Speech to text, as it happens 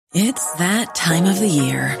It's that time of the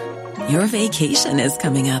year. Your vacation is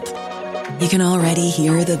coming up. You can already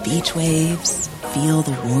hear the beach waves, feel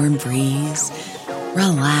the warm breeze,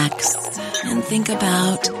 relax, and think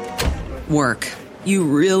about work. You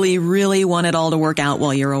really, really want it all to work out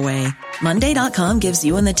while you're away. Monday.com gives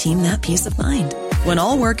you and the team that peace of mind. When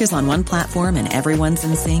all work is on one platform and everyone's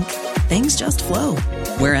in sync, things just flow.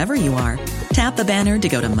 Wherever you are, tap the banner to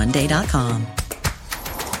go to Monday.com.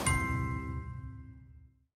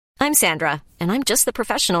 I'm Sandra, and I'm just the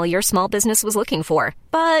professional your small business was looking for.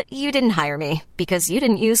 But you didn't hire me because you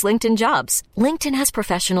didn't use LinkedIn Jobs. LinkedIn has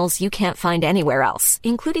professionals you can't find anywhere else,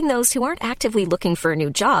 including those who aren't actively looking for a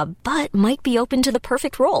new job, but might be open to the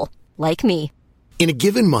perfect role, like me. In a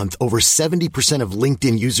given month, over 70% of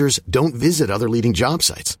LinkedIn users don't visit other leading job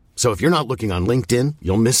sites. So if you're not looking on LinkedIn,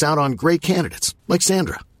 you'll miss out on great candidates like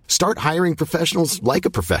Sandra. Start hiring professionals like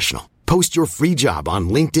a professional. Post your free job on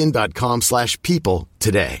linkedin.com/people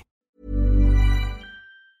today.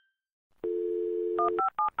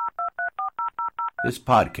 This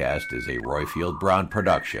podcast is a Royfield Brown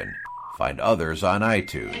production. Find others on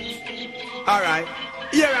iTunes. All right.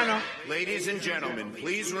 Your Honor. Ladies and gentlemen,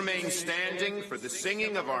 please remain standing for the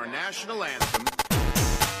singing of our national anthem.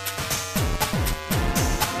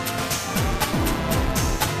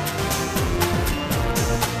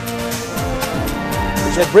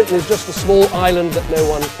 He said Britain is just a small island that no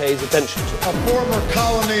one pays attention to. A former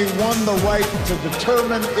colony won the right to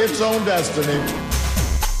determine its own destiny.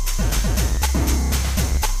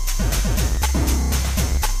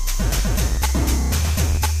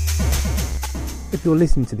 If you're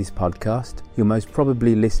listening to this podcast, you're most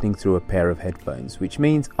probably listening through a pair of headphones, which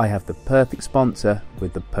means I have the perfect sponsor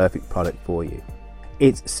with the perfect product for you.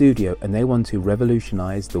 It's Sudio, and they want to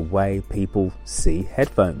revolutionize the way people see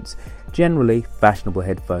headphones. Generally, fashionable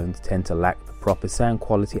headphones tend to lack the proper sound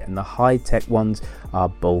quality, and the high-tech ones are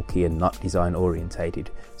bulky and not design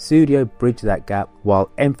orientated. Sudio bridge that gap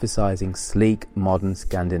while emphasizing sleek, modern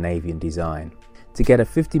Scandinavian design. To get a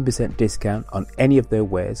 15% discount on any of their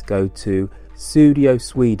wares, go to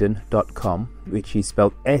sudiosweden.com, which is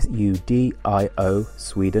spelled SUDIO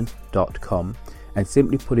Sweden.com, and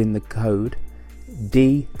simply put in the code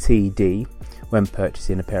DTD when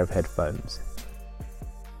purchasing a pair of headphones.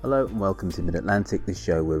 Hello and welcome to Mid-Atlantic, the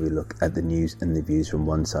show where we look at the news and the views from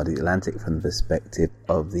one side of the Atlantic from the perspective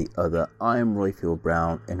of the other. I am Royfield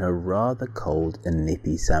Brown in a rather cold and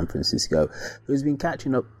nippy San Francisco, who's been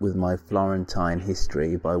catching up with my Florentine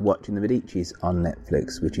history by watching the Medicis on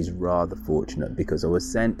Netflix, which is rather fortunate because I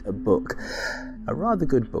was sent a book, a rather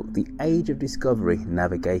good book, The Age of Discovery,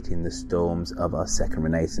 Navigating the Storms of Our Second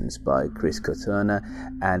Renaissance by Chris Coturna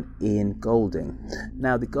and Ian Golding.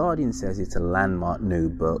 Now, The Guardian says it's a landmark new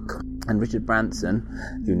book, and Richard Branson,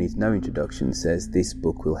 who needs no introduction, says this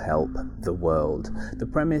book will help the world. The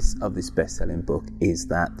premise of this best-selling book is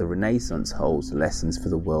that the Renaissance holds lessons for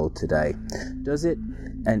the world today. Does it?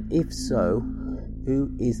 And if so, who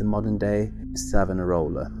is the modern-day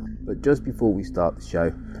Savonarola? But just before we start the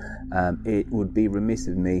show, it would be remiss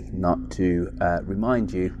of me not to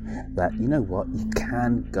remind you that, you know what, you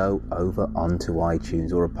can go over onto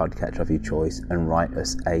iTunes or a podcatcher of your choice and write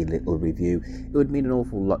us a little review. It would mean an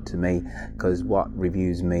awful lot to me, because what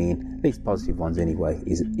reviews mean, at least positive ones anyway,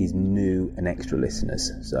 is new and extra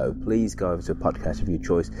listeners. So please go over to a podcatcher of your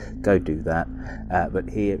choice, go do that. But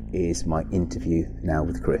here is my interview now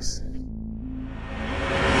with Chris.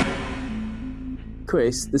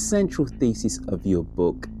 Chris, the central thesis of your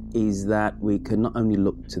book is that we can not only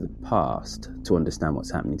look to the past to understand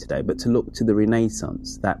what's happening today, but to look to the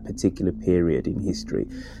Renaissance, that particular period in history,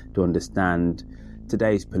 to understand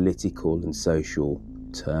today's political and social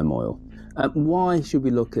turmoil. Why should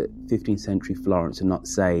we look at 15th century Florence and not,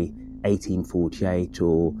 say, 1848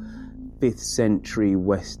 or 5th century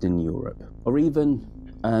Western Europe, or even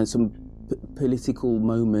some political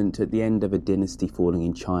moment at the end of a dynasty falling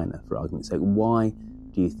in China, for argument's sake? Why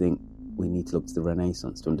do you think we need to look to the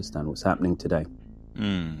Renaissance to understand what's happening today?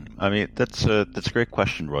 I mean, that's a great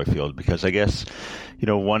question, Royfield, because I guess,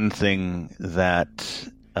 one thing that,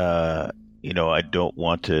 I don't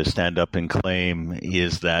want to stand up and claim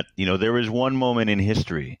is that, there is one moment in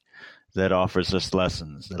history that offers us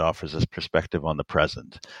lessons, that offers us perspective on the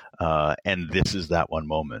present. And this is that one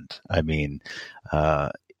moment. I mean,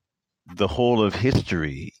 the whole of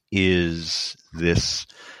history is this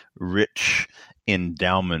rich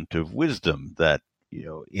endowment of wisdom that,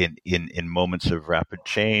 in moments of rapid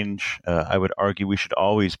change, I would argue we should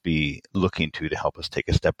always be looking to help us take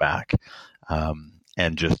a step back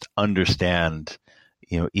and just understand,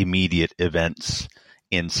 immediate events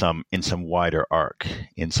in some wider arc,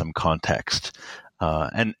 in some context.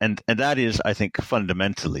 And that is, I think,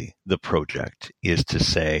 fundamentally the project, is to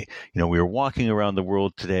say, we are walking around the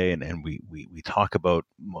world today and we talk about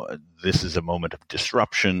this is a moment of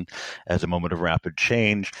disruption, as a moment of rapid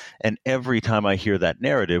change. And every time I hear that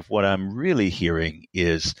narrative, what I'm really hearing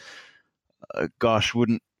is, gosh,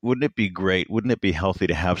 wouldn't it be great? Wouldn't it be healthy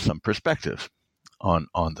to have some perspective on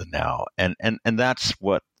the now? And that's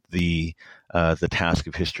what the task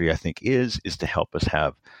of history, I think, is to help us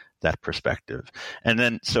have that perspective. And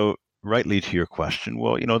then, so rightly to your question,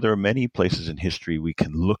 well, there are many places in history we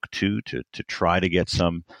can look to try to get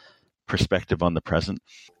some perspective on the present.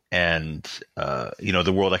 And,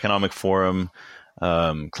 the World Economic Forum,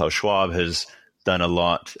 Klaus Schwab has done a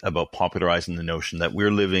lot about popularizing the notion that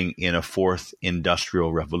we're living in a fourth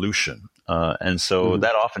industrial revolution. And so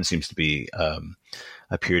that often seems to be a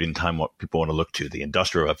period in time what people want to look to. The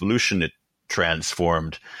Industrial Revolution, it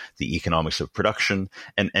transformed the economics of production,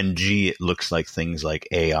 and it looks like things like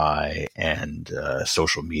AI and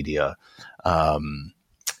social media, blockchain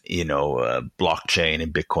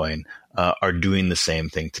and Bitcoin are doing the same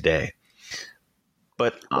thing today.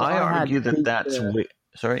 But I argue that that's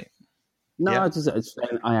sorry. No, yeah.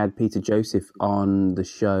 I had Peter Joseph on the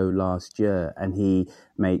show last year, and he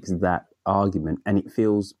makes that argument, and it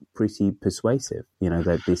feels pretty persuasive.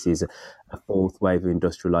 That this is a fourth wave of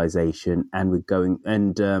industrialization, and we're going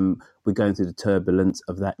through the turbulence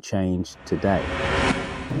of that change today.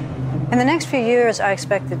 In the next few years, I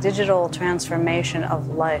expect the digital transformation of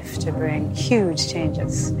life to bring huge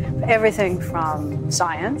changes. Everything from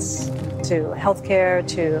science to healthcare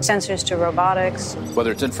to sensors to robotics.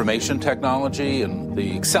 Whether it's information technology and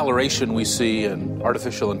the acceleration we see in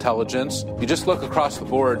artificial intelligence, you just look across the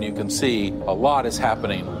board and you can see a lot is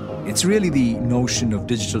happening. It's really the notion of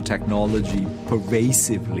digital technology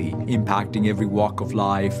pervasively impacting every walk of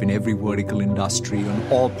life in every vertical industry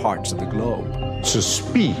on all parts of the globe. The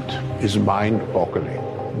speed is mind-boggling.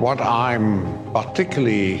 What I'm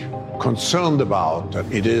particularly concerned about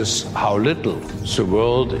it is how little the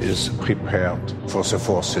world is prepared for the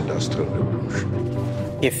fourth industrial revolution.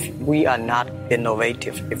 If we are not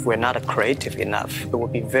innovative, if we're not creative enough, it will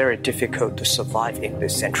be very difficult to survive in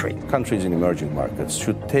this century. Countries in emerging markets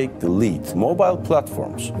should take the lead. Mobile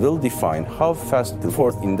platforms will define how fast the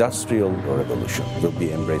fourth industrial revolution will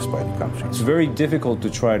be embraced by the countries. It's very difficult to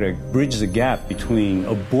try to bridge the gap between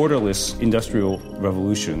a borderless industrial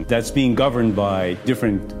revolution that's being governed by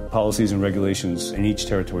different policies and regulations in each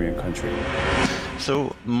territory and country.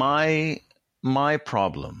 So my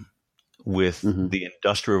problem with the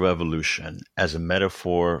Industrial Revolution as a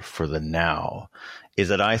metaphor for the now is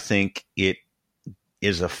that I think it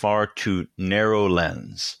is a far too narrow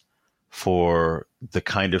lens for the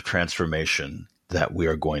kind of transformation that we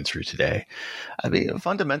are going through today. I mean,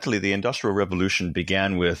 fundamentally, the Industrial Revolution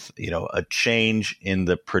began with, a change in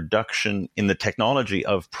the production, in the technology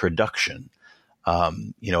of production,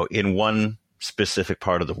 in one specific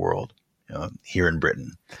part of the world, here in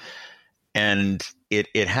Britain. And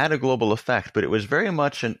it had a global effect, but it was very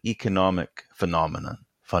much an economic phenomenon,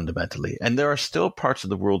 fundamentally. And there are still parts of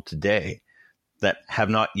the world today that have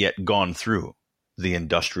not yet gone through the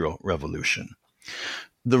Industrial Revolution.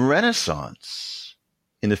 The Renaissance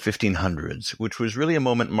in the 1500s, which was really a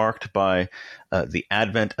moment marked by the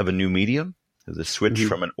advent of a new medium, the switch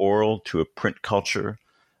from an oral to a print culture,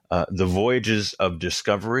 the voyages of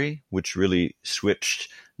discovery, which really switched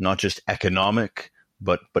not just economic,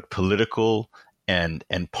 but political and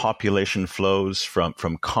population flows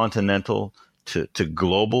from continental to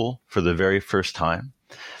global for the very first time.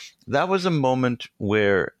 That was a moment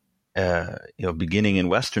where, beginning in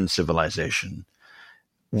Western civilization,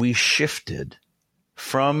 we shifted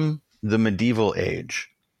from the medieval age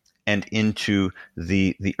and into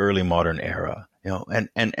the early modern era.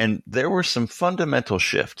 And there were some fundamental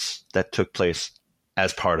shifts that took place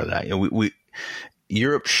as part of that.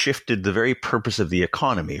 Europe shifted the very purpose of the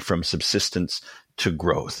economy from subsistence to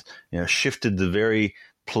growth, shifted the very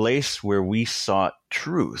place where we sought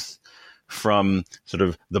truth from sort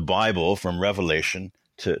of the Bible, from Revelation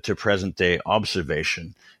to present day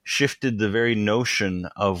observation, shifted the very notion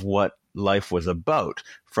of what life was about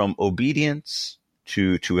from obedience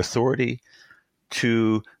to authority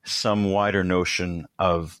to some wider notion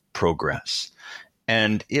of progress.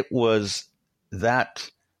 And it was that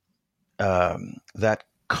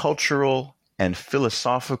cultural and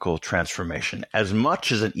philosophical transformation, as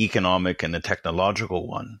much as an economic and a technological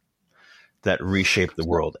one, that reshaped the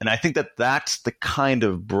world. And I think that that's the kind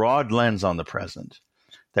of broad lens on the present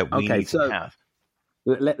that we need to have.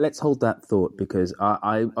 Let's hold that thought, because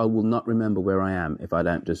I will not remember where I am if I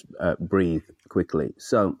don't just breathe quickly.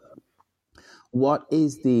 So what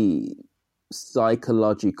is the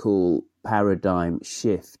psychological paradigm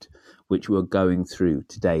shift which we're going through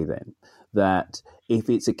today then, that if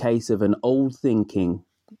it's a case of an old thinking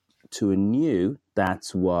to a new,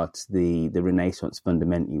 that's what the Renaissance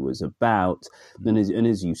fundamentally was about. And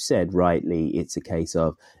as you said rightly, it's a case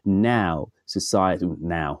of now in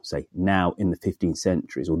the 15th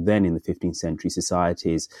centuries, or then in the 15th century,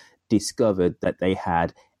 societies discovered that they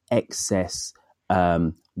had excess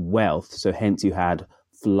wealth. So hence you had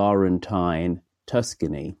Florentine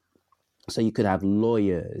Tuscany. So you could have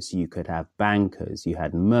lawyers, you could have bankers, you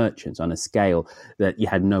had merchants on a scale that you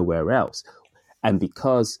had nowhere else. And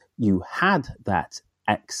because you had that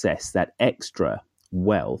excess, that extra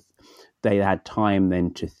wealth, they had time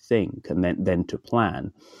then to think and then to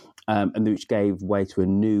plan, and which gave way to a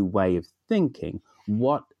new way of thinking.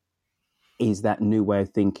 What is that new way of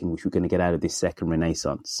thinking which we're going to get out of this second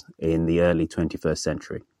Renaissance in the early 21st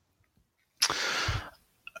century?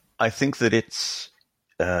 I think that it's,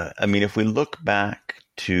 if we look back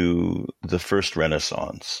to the first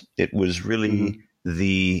Renaissance, it was really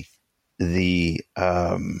the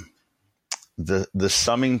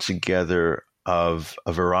summing together of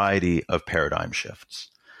a variety of paradigm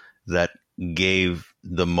shifts that gave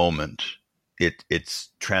the moment its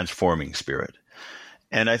transforming spirit.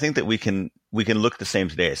 And I think that we can look the same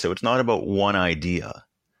today. So it's not about one idea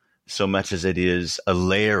so much as it is a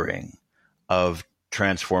layering of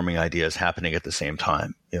transforming ideas happening at the same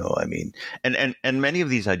time. And many of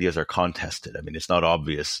these ideas are contested. It's not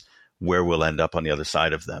obvious where we'll end up on the other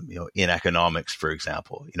side of them. In economics, for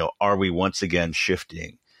example, are we once again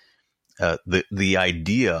shifting the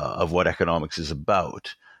idea of what economics is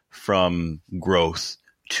about from growth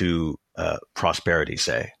to prosperity,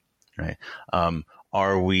 say, right?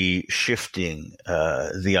 Are we shifting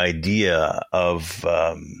the idea of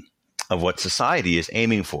what society is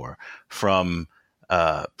aiming for from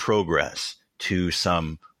progress to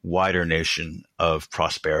some wider nation of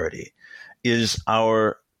prosperity? Is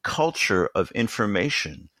our culture of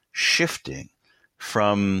information shifting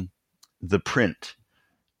from the print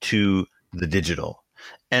to the digital?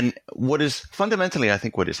 And what is fundamentally, I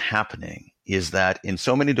think, what is happening is that in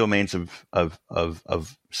so many domains of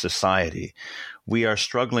society, we are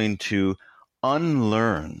struggling to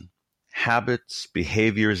unlearn habits,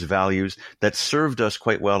 behaviors, values that served us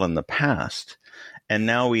quite well in the past. And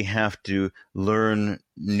now we have to learn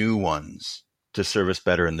new ones to serve us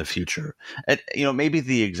better in the future. And, maybe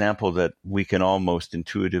the example that we can almost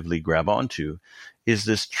intuitively grab onto is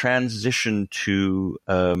this transition to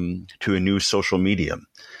a new social medium.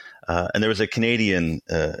 And there was a Canadian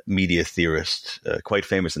media theorist, quite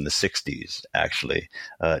famous in the 60s, actually,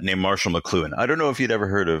 named Marshall McLuhan. I don't know if you'd ever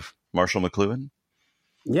heard of Marshall McLuhan.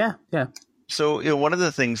 Yeah. So, one of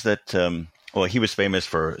the things that, he was famous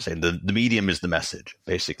for saying the medium is the message,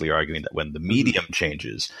 basically arguing that when the medium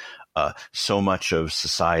changes, so much of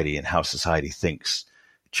society and how society thinks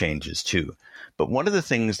changes too. But one of the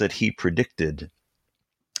things that he predicted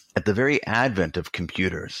at the very advent of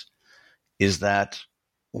computers is that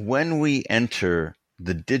when we enter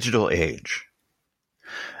the digital age,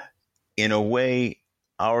 in a way,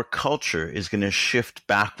 our culture is going to shift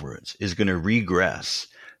backwards, is going to regress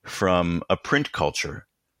from a print culture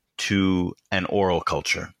to an oral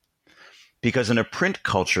culture. Because in a print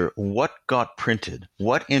culture, what got printed,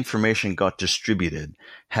 what information got distributed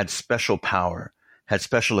had special power, had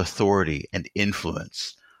special authority and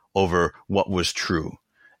influence over what was true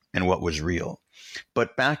and what was real.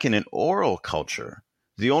 But back in an oral culture,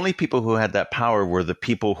 the only people who had that power were the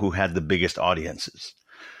people who had the biggest audiences.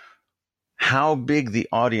 How big the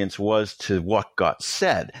audience was to what got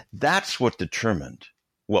said, that's what determined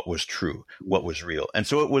what was true, what was real. And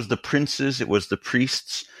so it was the princes, it was the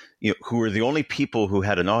priests, who were the only people who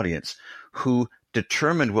had an audience who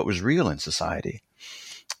determined what was real in society.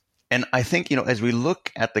 And I think, as we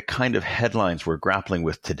look at the kind of headlines we're grappling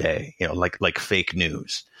with today, like fake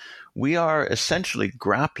news, we are essentially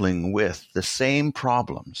grappling with the same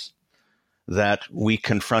problems that we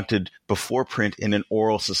confronted before print in an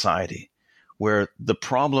oral society, where the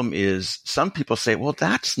problem is some people say, well,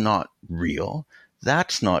 that's not real.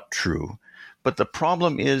 That's not true. But the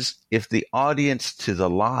problem is if the audience to the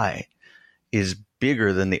lie is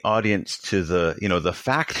bigger than the audience to the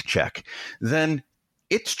fact check, then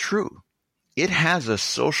it's true. It has a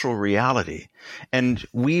social reality. And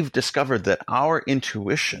we've discovered that our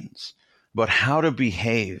intuitions about how to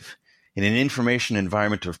behave in an information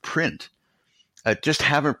environment of print just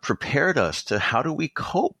haven't prepared us to how do we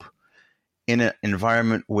cope in an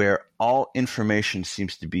environment where all information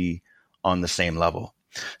seems to be on the same level.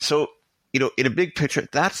 So in a big picture,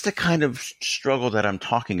 that's the kind of struggle that I'm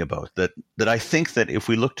talking about, that I think that if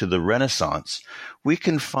we look to the Renaissance, we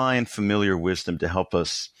can find familiar wisdom to help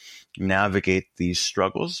us navigate these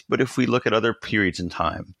struggles. But if we look at other periods in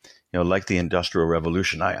time, like the Industrial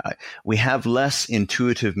Revolution, we have less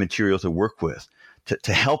intuitive material to work with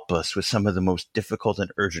to help us with some of the most difficult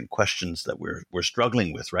and urgent questions that we're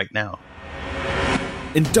struggling with right now.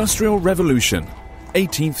 Industrial Revolution,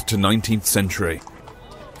 18th to 19th century.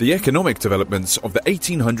 The economic developments of the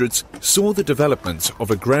 1800s saw the development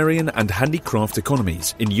of agrarian and handicraft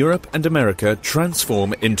economies in Europe and America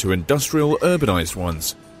transform into industrial urbanized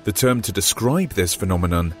ones. The term to describe this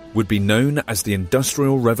phenomenon would be known as the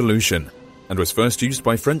Industrial Revolution, and was first used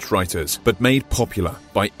by French writers, but made popular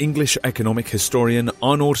by English economic historian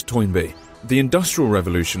Arnold Toynbee. The Industrial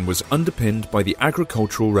Revolution was underpinned by the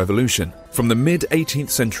Agricultural Revolution. From the mid-18th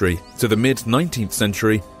century to the mid-19th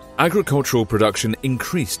century, agricultural production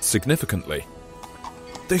increased significantly.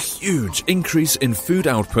 The huge increase in food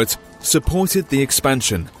output supported the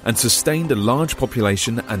expansion and sustained a large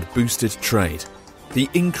population and boosted trade. The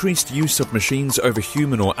increased use of machines over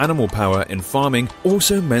human or animal power in farming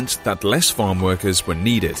also meant that less farm workers were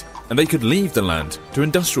needed, and they could leave the land to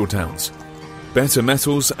industrial towns. Better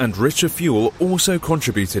metals and richer fuel also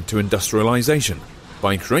contributed to industrialization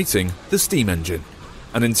by creating the steam engine,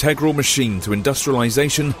 an integral machine to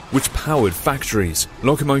industrialization which powered factories,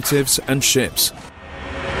 locomotives and ships.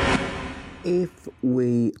 If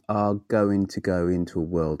we are going to go into a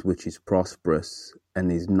world which is prosperous and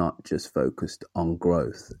is not just focused on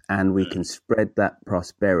growth, and we can spread that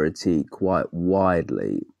prosperity quite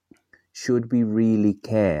widely, should we really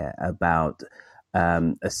care about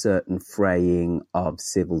a certain fraying of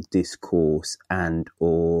civil discourse and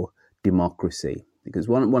or democracy? Because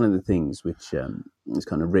one of the things which is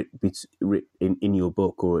kind of written in your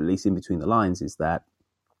book, or at least in between the lines, is that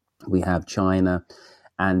we have China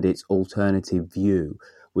and its alternative view,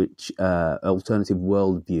 which alternative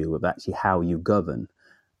worldview of actually how you govern.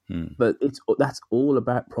 But that's all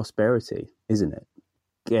about prosperity, isn't it?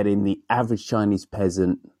 Getting the average Chinese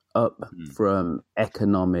peasant up from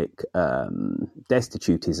economic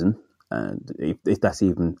destitutism, and if that's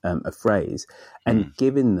even a phrase, and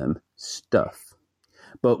giving them stuff.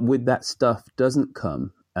 But with that stuff doesn't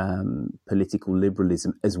come political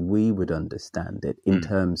liberalism as we would understand it, in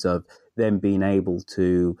terms of them being able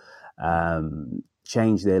to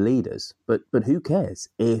change their leaders. But who cares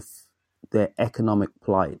if their economic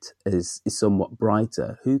plight is somewhat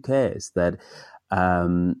brighter? Who cares that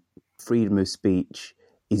freedom of speech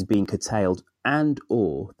is being curtailed, and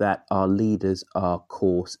or that our leaders are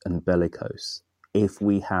coarse and bellicose, if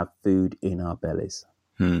we have food in our bellies?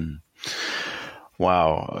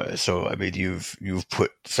 Wow. So, I mean, you've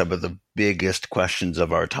put some of the biggest questions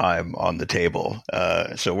of our time on the table.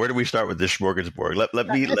 So where do we start with this smorgasbord? It's not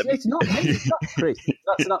me. It's not Chris.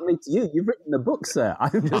 That's not me to you. You've written the book, sir.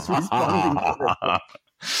 I'm just responding to the book.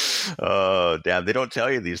 Oh, damn. They don't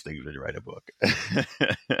tell you these things when you write a book.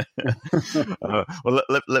 Well,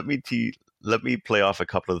 let me play off a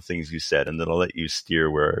couple of the things you said, and then I'll let you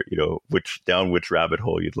steer where, down which rabbit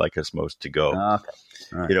hole you'd like us most to go. Okay.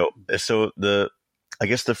 All right. So I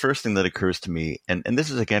guess the first thing that occurs to me, and this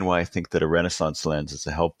is again why I think that a Renaissance lens is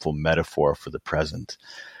a helpful metaphor for the present.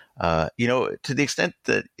 To the extent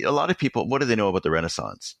that a lot of people, what do they know about the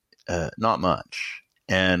Renaissance? Not much.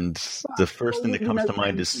 And the first thing that comes to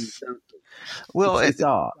mind is, it's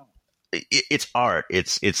art. It's art.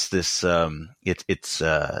 It's this. It's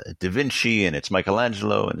Da Vinci, and it's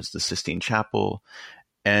Michelangelo, and it's the Sistine Chapel,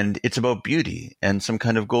 and it's about beauty and some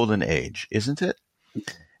kind of golden age, isn't it?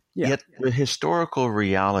 Yeah. Yet the historical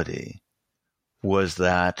reality was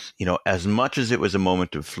that, as much as it was a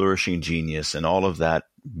moment of flourishing genius and all of that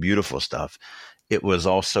beautiful stuff, it was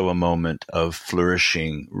also a moment of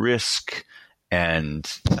flourishing risk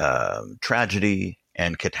and tragedy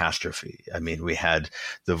and catastrophe. I mean, we had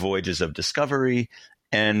the voyages of discovery,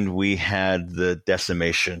 and we had the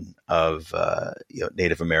decimation of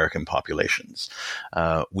Native American populations.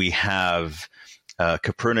 We have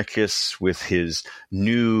Copernicus with his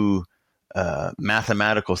new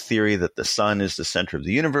mathematical theory that the sun is the center of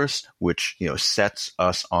the universe, which sets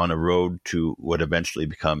us on a road to what eventually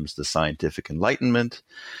becomes the scientific Enlightenment.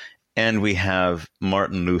 And we have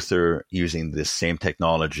Martin Luther using this same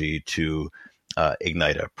technology to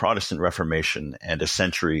ignite a Protestant Reformation and a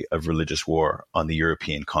century of religious war on the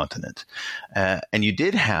European continent. And you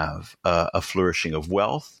did have a flourishing of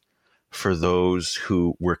wealth for those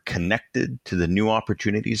who were connected to the new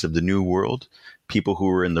opportunities of the new world, people who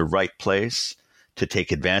were in the right place to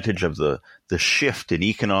take advantage of the shift in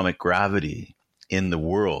economic gravity in the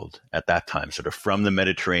world at that time, sort of from the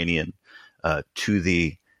Mediterranean to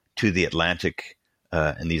the Atlantic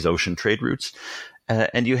and these ocean trade routes.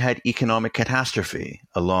 And you had economic catastrophe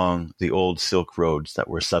along the old Silk Roads that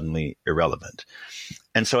were suddenly irrelevant.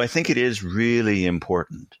 And so I think it is really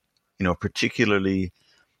important, particularly,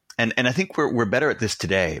 and I think we're better at this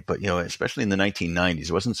today, but, especially in the 1990s,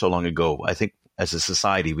 it wasn't so long ago. I think as a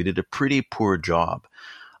society, we did a pretty poor job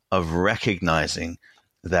of recognizing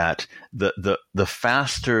that the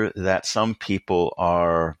faster that some people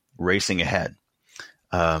are racing ahead,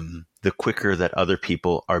 the quicker that other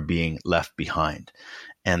people are being left behind.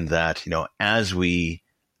 And that, as we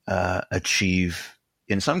achieve,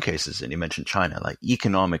 in some cases, and you mentioned China, like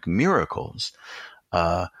economic miracles,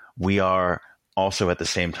 we are also at the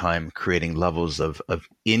same time creating levels of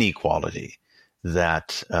inequality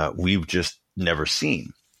that we've just never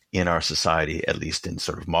seen in our society, at least in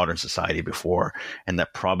sort of modern society before, and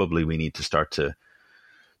that probably we need to start to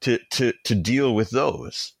deal with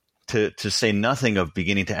those. To say nothing of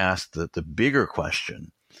beginning to ask the bigger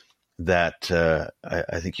question that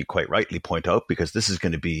I think you quite rightly point out, because this is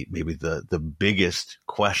going to be maybe the biggest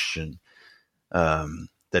question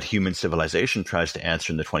that human civilization tries to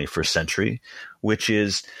answer in the 21st century, which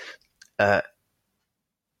is,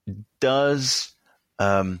 does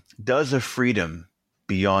a freedom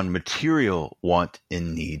beyond material want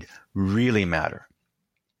and need really matter?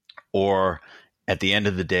 Or at the end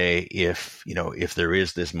of the day, if there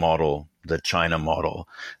is this model, the China model,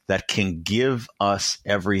 that can give us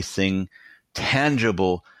everything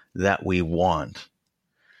tangible that we want,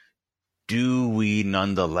 do we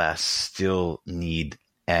nonetheless still need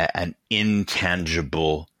an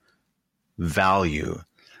intangible value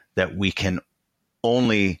that we can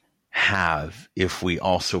only have if we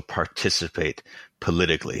also participate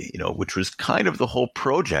politically, which was kind of the whole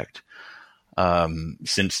project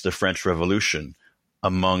since the French Revolution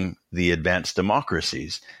among the advanced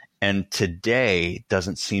democracies, and today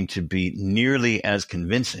doesn't seem to be nearly as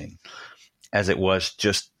convincing as it was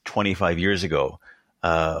just 25 years ago,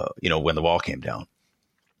 when the wall came down.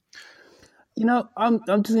 I'm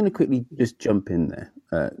just going to quickly just jump in there,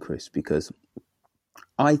 Chris, because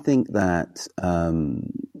I think that,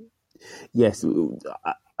 yes,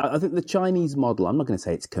 I think the Chinese model, I'm not going to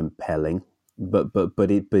say it's compelling, but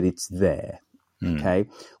it's there. Okay,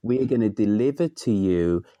 we are going to deliver to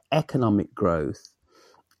you economic growth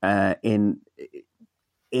in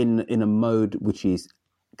a mode which is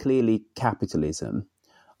clearly capitalism,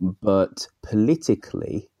 but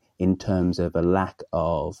politically, in terms of a lack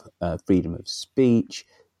of freedom of speech,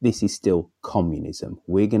 this is still communism.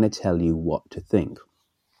 We're going to tell you what to think.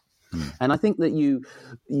 And I think that you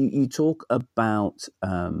talk about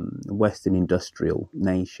Western industrial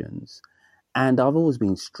nations, and I've always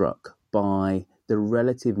been struck by the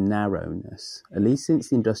relative narrowness, at least since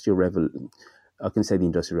the Industrial Revolution. I can say the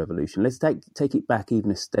Industrial Revolution. Let's take it back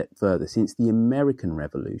even a step further. Since the American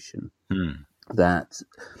Revolution, that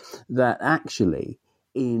actually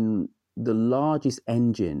in the largest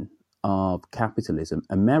engine of capitalism,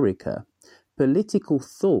 America, political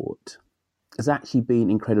thought has actually been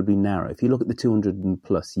incredibly narrow. If you look at the 200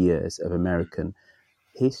 plus years of American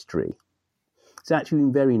history, it's actually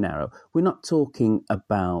been very narrow. We're not talking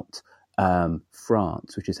about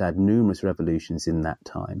France, which has had numerous revolutions in that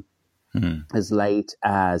time, as late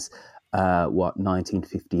as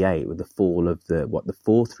 1958 with the fall of the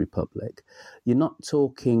Fourth Republic. You're not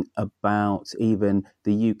talking about even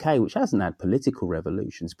the UK, which hasn't had political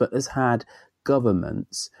revolutions, but has had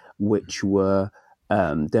governments which were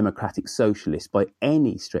democratic socialists by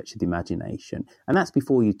any stretch of the imagination. And that's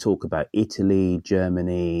before you talk about Italy,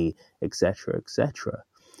 Germany, etc., etc.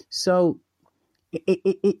 So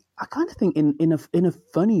I kind of think in a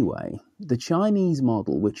funny way, the Chinese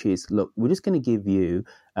model, which is, look, we're just going to give you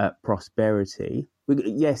prosperity.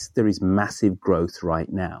 Yes, there is massive growth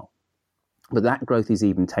right now, but that growth is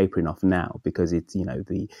even tapering off now because it's,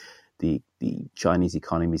 the Chinese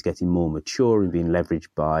economy is getting more mature and being leveraged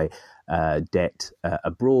by debt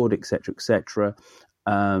abroad, etc., etc.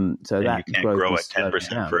 So and that you can't growth grow at is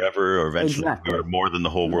 10% forever, or eventually we're more than the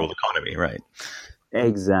whole world economy, right?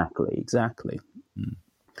 Exactly.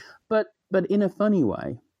 But in a funny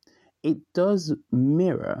way, it does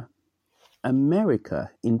mirror America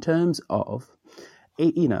in terms of,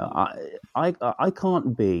 I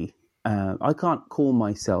can't be, I can't call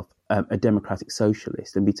myself a democratic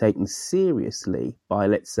socialist and be taken seriously by,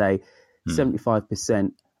 let's say,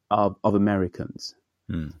 75% of Americans.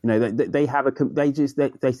 They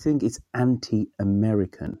think it's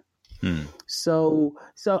anti-American. So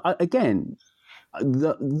again,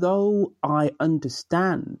 though I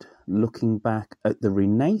understand, looking back at the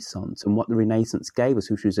Renaissance and what the Renaissance gave us,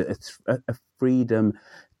 which was a freedom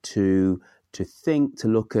to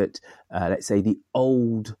look at, let's say, the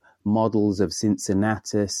old models of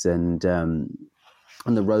Cincinnatus and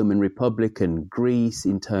the Roman Republic and Greece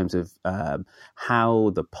in terms of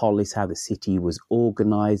how the polis, how the city was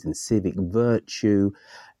organized and civic virtue,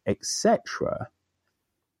 etc.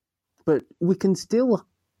 But we can still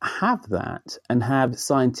have that and have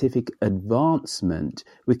scientific advancement.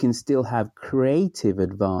 We can still have creative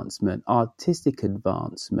advancement, artistic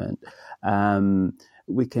advancement.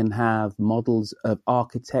 We can have models of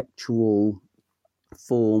architectural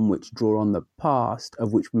form which draw on the past,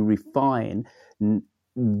 of which we refine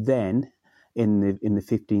then in the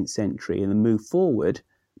 15th century and then move forward.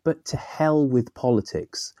 But to hell with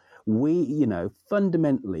politics.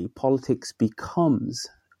 Fundamentally, politics becomes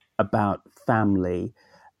about family,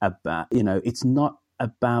 about, it's not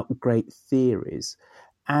about great theories,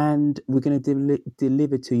 and we're going to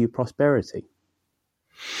deliver to you prosperity.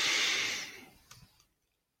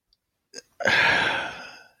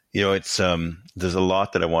 It's there's a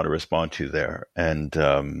lot that I want to respond to there, and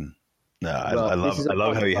I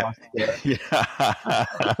love how you have. Yeah, I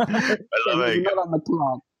love how you. Not on the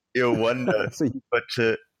clock.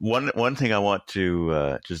 One thing I want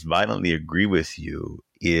to just violently agree with you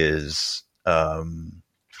is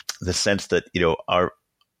the sense that our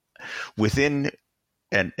within,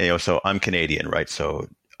 and so I'm Canadian, right? So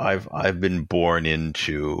I've been born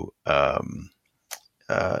into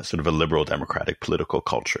sort of a liberal democratic political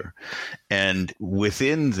culture, and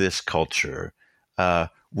within this culture,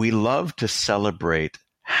 we love to celebrate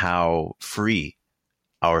how free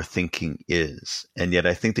our thinking is. And yet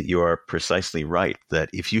I think that you are precisely right,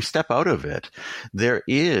 that if you step out of it, there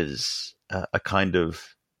is a kind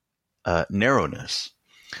of narrowness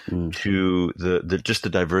to the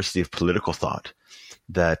diversity of political thought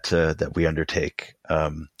that we undertake.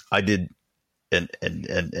 I did,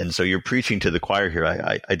 and so you're preaching to the choir here.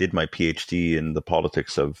 I did my PhD in the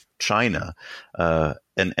politics of China,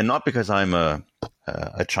 and not because I'm a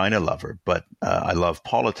China lover, but I love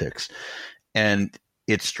politics. And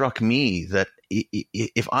it struck me that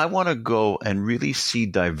if I want to go and really see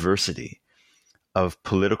diversity of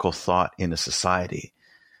political thought in a society,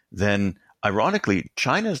 then ironically,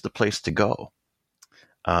 China is the place to go.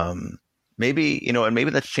 Maybe, and maybe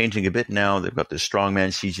that's changing a bit now. They've got this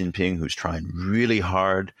strongman Xi Jinping who's trying really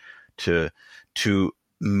hard to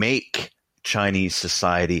make Chinese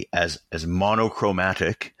society as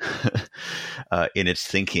monochromatic in its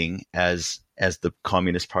thinking as the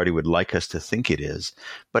Communist Party would like us to think it is.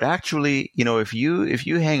 But actually, if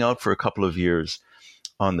you hang out for a couple of years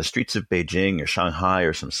on the streets of Beijing or Shanghai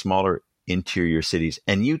or some smaller interior cities,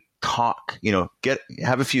 and you talk,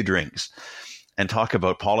 have a few drinks and talk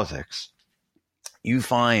about politics, you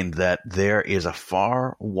find that there is a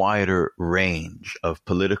far wider range of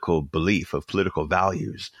political belief, of political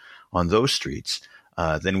values on those streets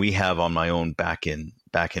than we have on my own back in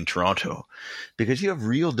Toronto, because you have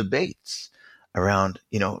real debates around,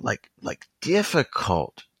 like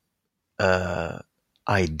difficult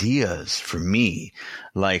ideas for me,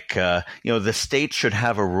 like, the state should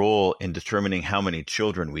have a role in determining how many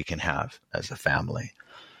children we can have as a family.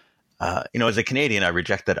 As a Canadian, I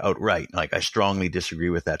reject that outright. Like, I strongly disagree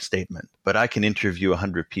with that statement, but I can interview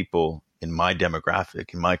 100 people in my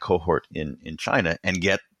demographic, in my cohort in China, and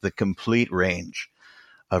get the complete range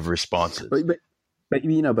of responses. But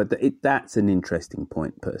that's an interesting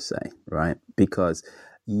point per se, right? Because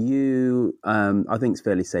I think it's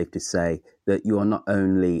fairly safe to say that you are not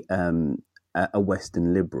only a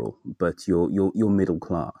Western liberal, but you're middle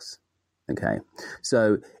class. Okay,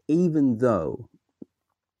 so even though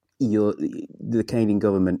the Canadian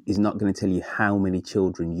government is not going to tell you how many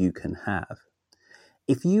children you can have,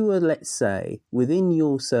 if you were, let's say, within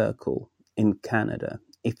your circle in Canada,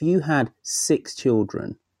 if you had 6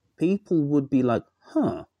 children, people would be like,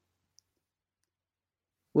 huh,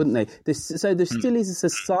 wouldn't they? So there still is a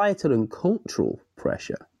societal and cultural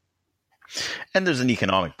pressure. And there's an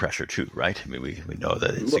economic pressure too, right? I mean, we know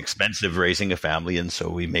that it's expensive raising a family, and so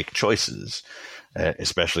we make choices,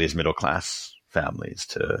 especially as middle-class families,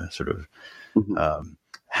 to sort of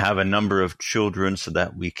have a number of children so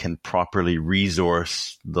that we can properly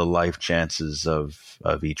resource the life chances of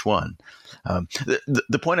each one.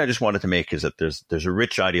 The point I just wanted to make is that there's a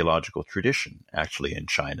rich ideological tradition actually in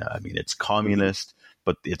China. I mean, it's communist,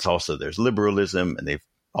 but it's also, there's liberalism, and they've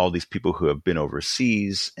all these people who have been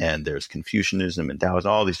overseas, and there's Confucianism and Taoism,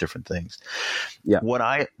 all these different things. Yeah.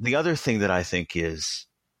 The other thing that I think is,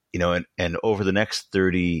 and over the next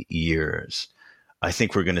 30 years, I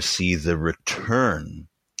think we're going to see the return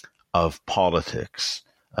of politics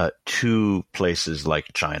to places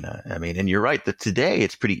like China. I mean, and you're right that today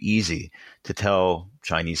it's pretty easy to tell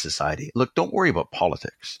Chinese society, look, don't worry about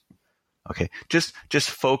politics. Okay, just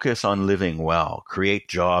focus on living well, create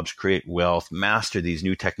jobs, create wealth, master these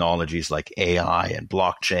new technologies like AI and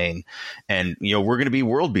blockchain, and we're going to be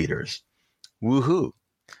world beaters. Woohoo!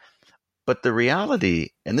 But the reality,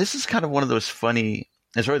 and this is kind of one of those funny,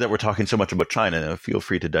 and sorry that we're talking so much about China, feel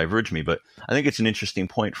free to diverge me, but I think it's an interesting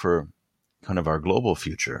point for kind of our global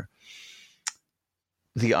future.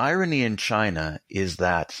 The irony in China is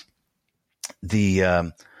that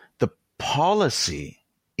the policy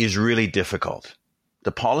is really difficult.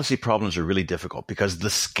 The policy problems are really difficult because the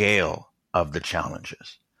scale of the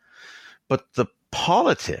challenges. But the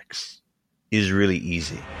politics is really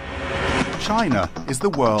easy. China is the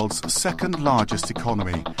world's second largest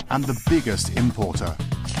economy and the biggest importer.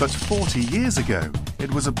 But 40 years ago,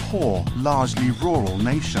 it was a poor, largely rural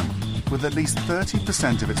nation, with at least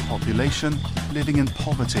 30% of its population living in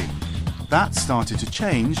poverty. That started to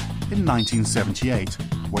change in 1978,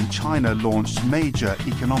 when China launched major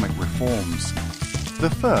economic reforms. The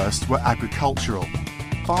first were agricultural.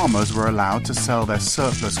 Farmers were allowed to sell their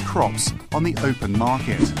surplus crops on the open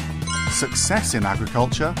market. Success in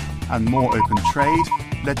agriculture and more open trade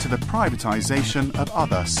led to the privatization of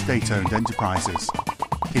other state-owned enterprises.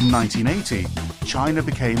 In 1980, China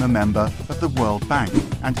became a member of the World Bank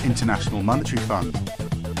and International Monetary Fund.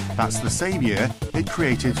 That's the same year it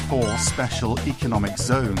created 4 special economic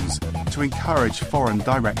zones to encourage foreign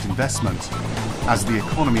direct investment. As the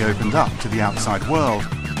economy opened up to the outside world,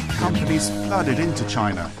 companies flooded into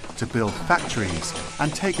China to build factories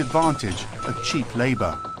and take advantage of cheap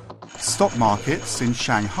labor. Stock markets in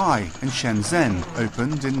Shanghai and Shenzhen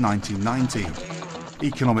opened in 1990.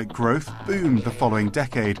 Economic growth boomed the following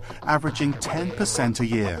decade, averaging 10% a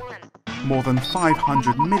year. More than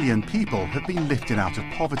 500 million people have been lifted out of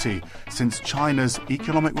poverty since China's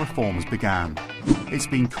economic reforms began. It's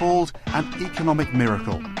been called an economic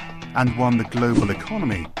miracle, and one the global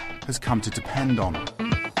economy has come to depend on.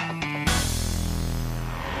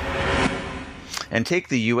 And take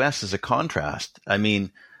the U.S. as a contrast. I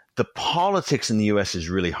mean, the politics in the U.S. is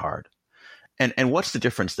really hard. And what's the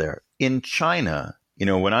difference there? In China,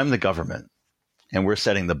 when I'm the government and we're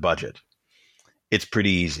setting the budget, it's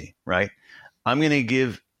pretty easy, right? I'm going to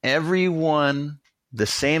give everyone the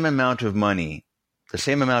same amount of money, the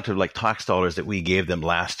same amount of tax dollars that we gave them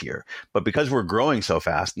last year. But because we're growing so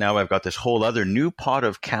fast, now I've got this whole other new pot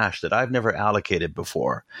of cash that I've never allocated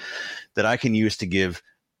before that I can use to give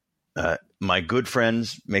my good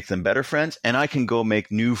friends, make them better friends, and I can go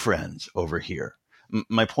make new friends over here.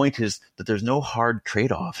 My point is that there's no hard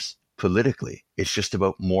trade-offs politically. It's just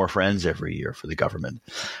about more friends every year for the government.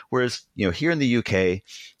 Whereas, here in the UK,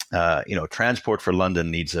 Transport for London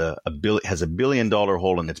needs has a $1 billion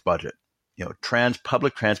hole in its budget.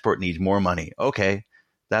 Public transport needs more money. Okay,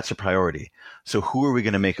 that's a priority. So who are we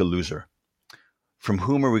going to make a loser? From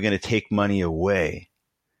whom are we going to take money away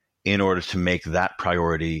in order to make that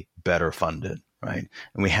priority better funded, right?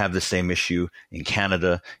 And we have the same issue in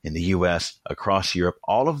Canada, in the US, across Europe,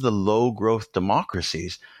 all of the low growth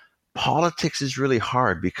democracies. Politics is really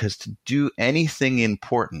hard because to do anything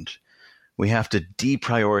important, we have to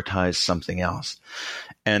deprioritize something else.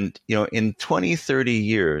 And, in 20, 30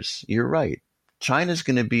 years, you're right. China's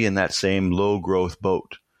going to be in that same low growth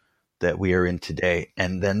boat that we are in today.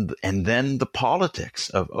 And then the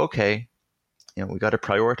politics of, okay, we got to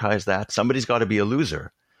prioritize that. Somebody's got to be a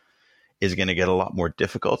loser is going to get a lot more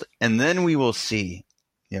difficult. And then we will see,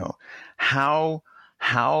 how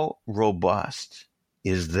robust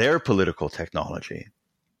is their political technology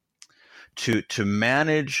to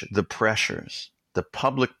manage the pressures, the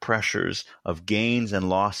public pressures of gains and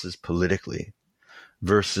losses politically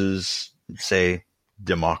versus, say,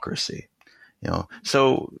 democracy.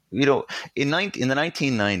 So in the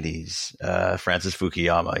 1990s, Francis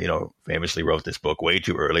Fukuyama, famously wrote this book way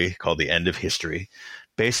too early called The End of History,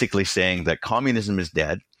 basically saying that communism is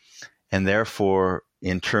dead, and therefore,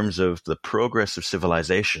 in terms of the progress of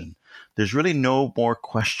civilization, there's really no more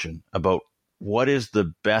question about what is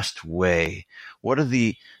the best way, what are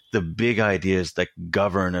the big ideas that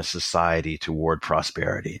govern a society toward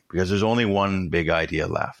prosperity, because there's only one big idea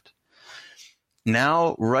left.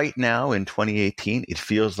 Now, right now in 2018, it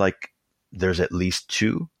feels like there's at least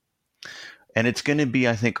 2. And it's going to be,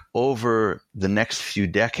 I think, over the next few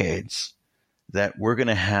decades that we're going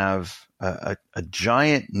to have a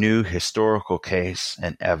giant new historical case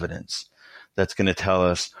and evidence that's going to tell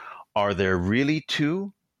us, are there really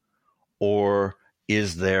 2? Or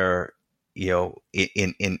is there,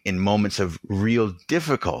 in moments of real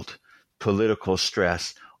difficult political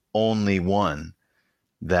stress, only one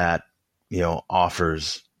that,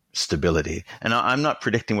 offers stability? And I'm not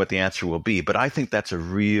predicting what the answer will be, but I think that's a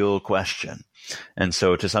real question. And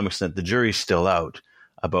so to some extent, the jury's still out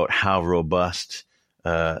about how robust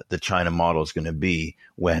the China model is going to be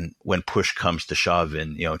when push comes to shove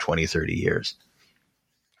in 20, 30 years.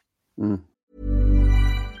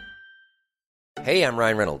 Hey, I'm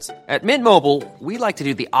Ryan Reynolds. At Mint Mobile, we like to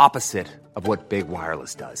do the opposite of what Big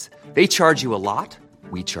Wireless does. They charge you a lot,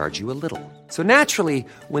 we charge you a little. So naturally,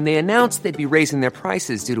 when they announced they'd be raising their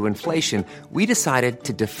prices due to inflation, we decided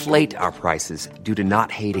to deflate our prices due to not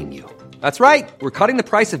hating you. That's right. We're cutting the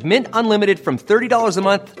price of Mint Unlimited from $30 a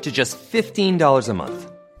month to just $15 a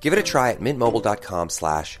month. Give it a try at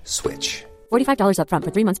mintmobile.com/switch. $45 up front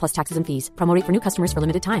for 3 months plus taxes and fees. Promo rate for new customers for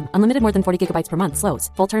limited time. Unlimited more than 40 gigabytes per month. Slows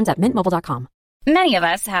full terms at mintmobile.com. Many of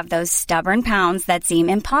us have those stubborn pounds that seem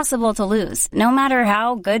impossible to lose, no matter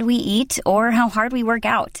how good we eat or how hard we work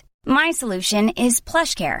out. My solution is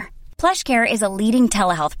PlushCare. PlushCare is a leading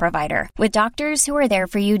telehealth provider with doctors who are there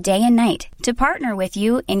for you day and night to partner with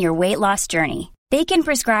you in your weight loss journey. They can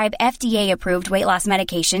prescribe FDA-approved weight loss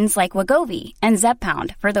medications like Wegovy and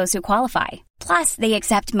Zepbound for those who qualify. Plus, they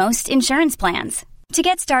accept most insurance plans. To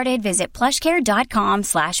get started, visit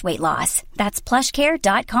plushcare.com/weightloss. That's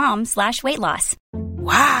plushcare.com/weightloss.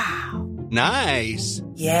 Wow. Nice.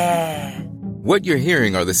 Yeah. What you're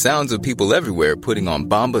hearing are the sounds of people everywhere putting on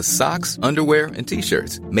Bombas socks, underwear, and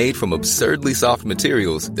T-shirts made from absurdly soft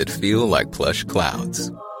materials that feel like plush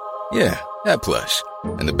clouds. Yeah, that plush.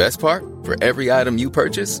 And the best part? For every item you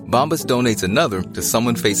purchase, Bombas donates another to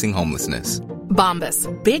someone facing homelessness. Bombas.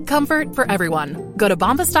 Big comfort for everyone. Go to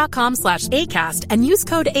bombas.com/ACAST and use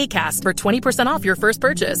code ACAST for 20% off your first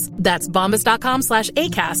purchase. That's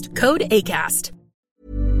bombas.com/ACAST. Code ACAST.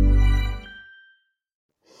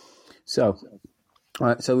 So, all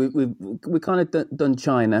right, so we've kind of done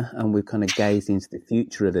China, and we've kind of gazed into the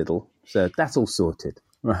future a little. So that's all sorted.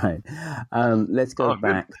 Right. Let's go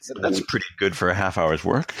back. That's pretty good for a half hour's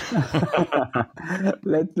work.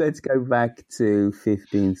 Let's go back to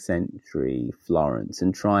 15th century Florence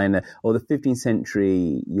and China, or the 15th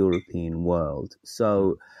century European world.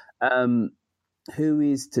 So, who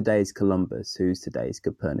is today's Columbus? Who's today's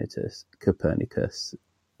Copernicus?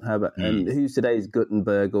 How about who's today's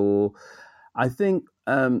Gutenberg? Or I think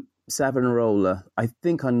Savonarola. I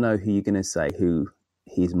think I know who you're going to say who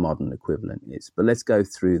his modern equivalent is, but let's go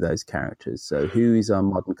through those characters. So who is our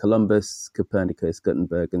modern Columbus, Copernicus,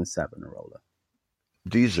 Gutenberg, and Savonarola?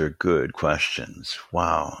 These are good questions.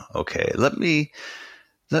 Wow. Okay. Let me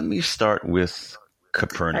start with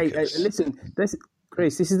Copernicus. Hey, listen,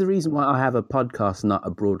 Chris, this is the reason why I have a podcast, not a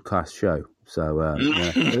broadcast show. So,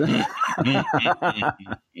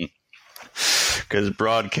 because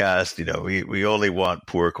broadcast, we only want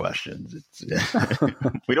poor questions.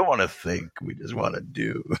 We don't want to think. We just want to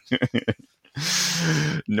do.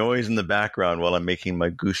 Noise in the background while I'm making my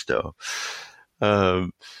gusto.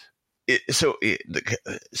 So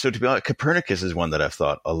to be honest, Copernicus is one that I've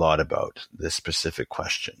thought a lot about, this specific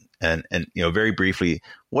question. And very briefly,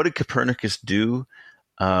 what did Copernicus do?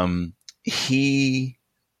 He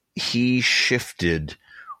shifted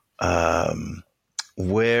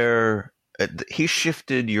he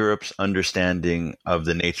shifted Europe's understanding of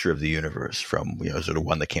the nature of the universe from, sort of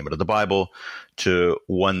one that came out of the Bible to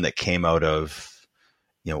one that came out of,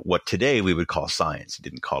 what today we would call science. He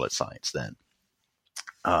didn't call it science then.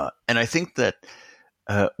 And I think that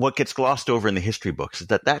what gets glossed over in the history books is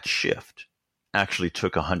that shift actually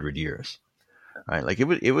took 100 years, right? Like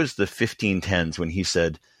it was the 1510s when he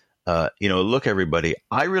said, look, everybody,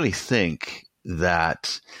 I really think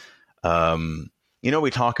that, we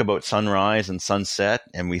talk about sunrise and sunset,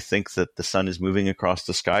 and we think that the sun is moving across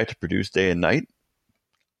the sky to produce day and night.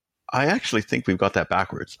 I actually think we've got that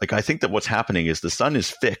backwards. Like, I think that what's happening is the sun is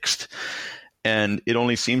fixed, and it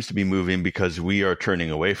only seems to be moving because we are turning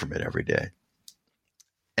away from it every day.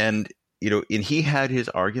 And, and he had his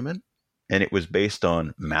argument, and it was based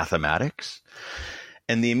on mathematics.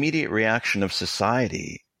 And the immediate reaction of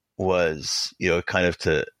society was, kind of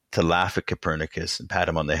to laugh at Copernicus and pat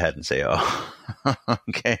him on the head and say, oh,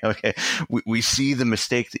 okay. We see the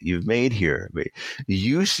mistake that you've made here.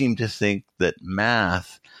 You seem to think that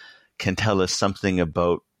math can tell us something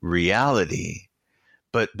about reality,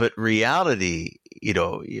 but reality,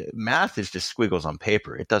 math is just squiggles on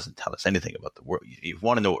paper. It doesn't tell us anything about the world. You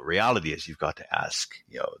want to know what reality is, you've got to ask,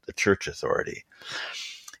 the church authority.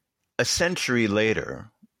 A century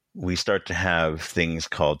later, we start to have things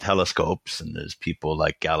called telescopes, and there's people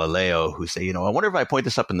like Galileo who say, I wonder if I point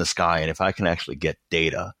this up in the sky and if I can actually get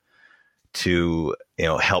data to,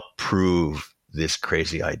 help prove this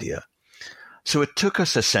crazy idea. So it took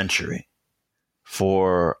us a century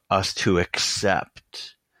for us to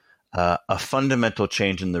accept a fundamental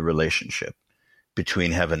change in the relationship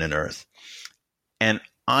between heaven and earth. And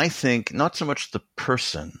I think not so much the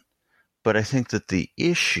person, but I think that the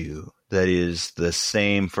issue that is the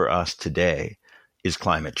same for us today is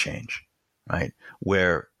climate change, right?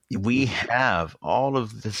 Where we have all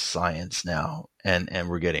of this science now, and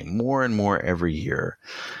we're getting more and more every year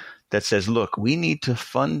that says, look, we need to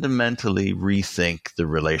fundamentally rethink the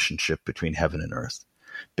relationship between heaven and earth,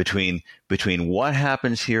 between what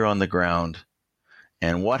happens here on the ground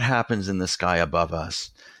and what happens in the sky above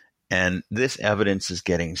us. And this evidence is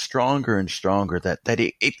getting stronger and stronger that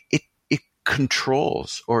it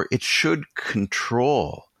controls, or it should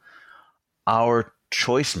control, our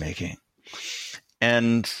choice making.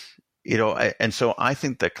 And so I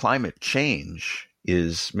think that climate change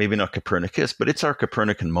is maybe not Copernicus, but it's our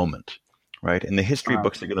Copernican moment, right? And the history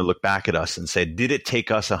books are going to look back at us and say, did it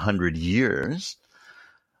take us 100 years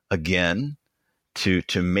again to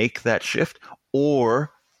make that shift?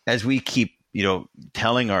 Or as we keep,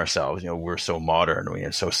 telling ourselves, we're so modern,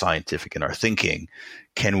 we're so scientific in our thinking,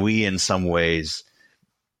 can we in some ways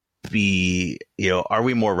be, are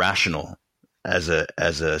we more rational as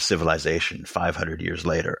a civilization 500 years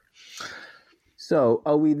later? So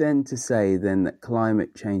are we then to say then that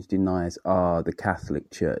climate change deniers are the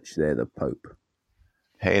Catholic Church? They're the Pope?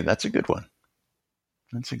 Hey, that's a good one.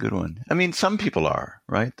 That's a good one. I mean, some people are,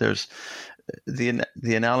 right? There's the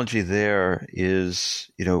analogy there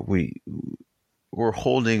is, we're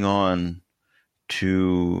holding on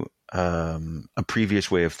to a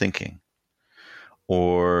previous way of thinking,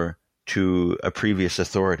 or to a previous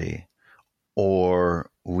authority, or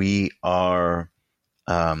we are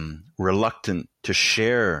reluctant to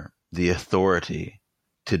share the authority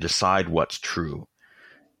to decide what's true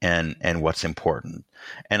and what's important.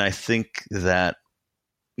 And I think that,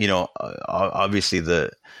 obviously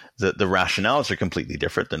the rationales are completely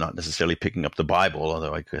different. They're not necessarily picking up the Bible,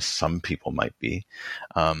 although I guess some people might be.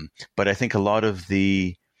 But I think a lot of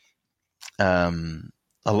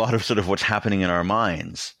sort of what's happening in our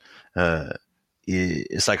minds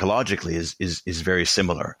psychologically is very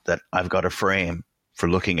similar. That I've got a frame for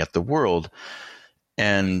looking at the world,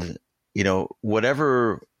 and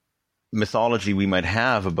whatever mythology we might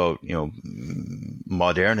have about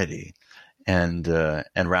modernity and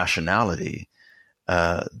rationality,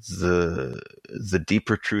 the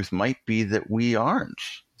deeper truth might be that we aren't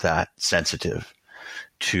that sensitive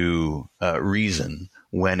to reason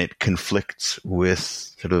when it conflicts with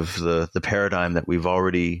sort of the paradigm that we've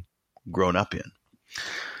already grown up in.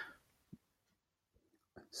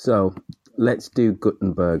 So let's do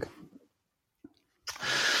Gutenberg.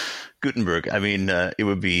 Gutenberg. I mean, it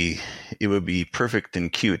would be perfect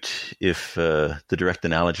and cute if the direct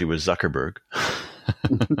analogy was Zuckerberg.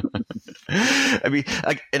 I mean,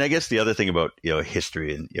 I guess the other thing about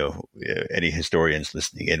history, and any historians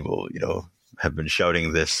listening in will have been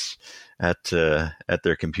shouting this at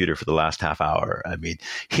their computer for the last half hour. I mean,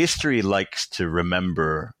 history likes to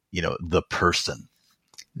remember the person,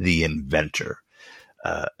 the inventor.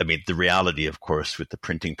 I mean, the reality, of course, with the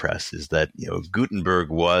printing press is that, Gutenberg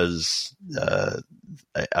was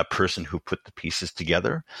a person who put the pieces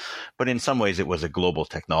together, but in some ways it was a global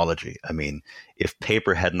technology. I mean, if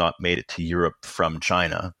paper had not made it to Europe from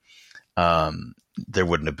China, there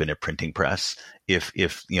wouldn't have been a printing press. If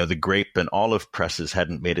the grape and olive presses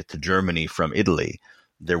hadn't made it to Germany from Italy,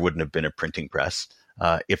 there wouldn't have been a printing press.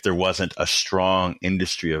 If there wasn't a strong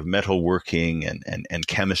industry of metalworking and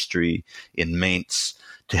chemistry in Mainz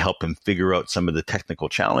to help him figure out some of the technical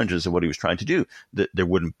challenges of what he was trying to do, there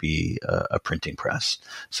wouldn't be a printing press.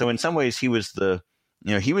 So in some ways, he was the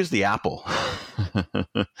Apple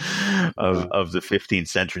of the 15th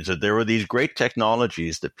century. So there were these great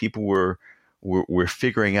technologies that people were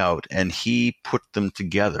figuring out, and he put them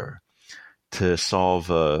together to solve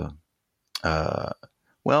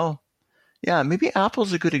yeah, maybe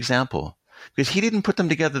Apple's a good example, because he didn't put them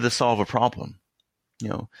together to solve a problem.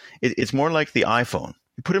 It's more like the iPhone.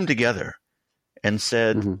 He put them together and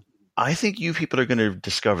said, I think you people are going to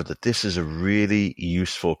discover that this is a really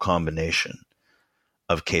useful combination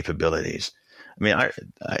of capabilities. I mean,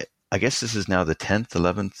 I guess this is now the 10th,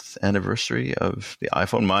 11th anniversary of the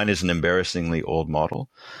iPhone. Mine is an embarrassingly old model.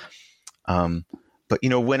 But,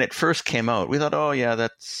 when it first came out, we thought, oh, yeah,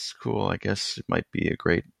 that's cool. I guess it might be a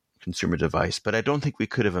great consumer device, but I don't think we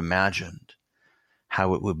could have imagined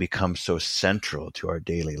how it would become so central to our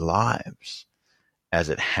daily lives as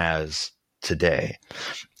it has today.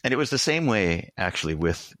 And it was the same way, actually,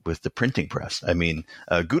 with the printing press. I mean,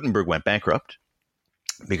 Gutenberg went bankrupt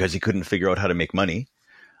because he couldn't figure out how to make money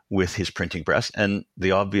with his printing press. And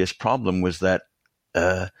the obvious problem was that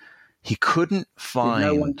he couldn't find.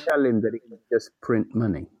 Did no one tell him that he could just print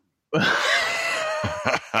money?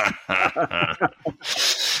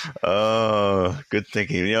 Oh, good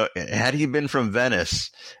thinking. You know, had he been from Venice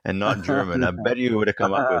and not German, I bet you would have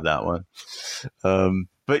come up with that one.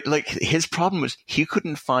 But like his problem was he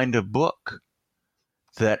couldn't find a book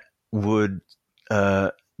that would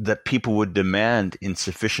that people would demand in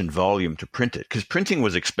sufficient volume to print it, because printing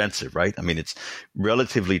was expensive, right? I mean, it's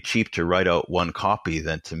relatively cheap to write out one copy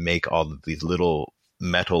than to make all of these little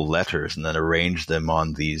metal letters and then arrange them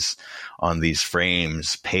on these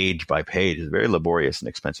frames page by page. It's a very laborious and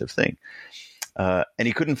expensive thing. And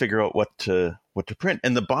he couldn't figure out what to print.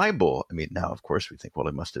 And the Bible, I mean, now of course we think, well,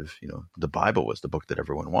 it must have, the Bible was the book that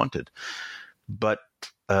everyone wanted. But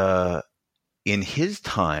in his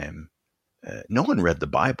time, no one read the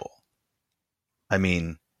Bible. I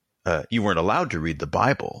mean, you weren't allowed to read the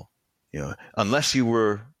Bible, unless you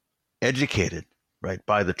were educated, right,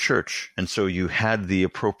 by the church. And so you had the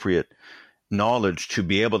appropriate knowledge to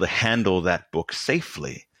be able to handle that book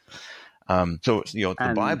safely. So,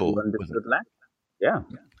 the Bible. You understood Latin.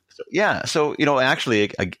 Yeah. So,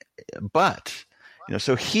 actually, but,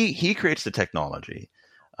 so he creates the technology.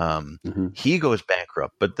 He goes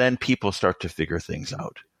bankrupt, but then people start to figure things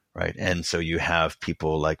out, right? And so you have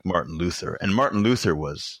people like Martin Luther, and Martin Luther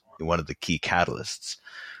was one of the key catalysts,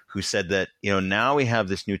 who said that, now we have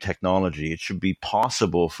this new technology. It should be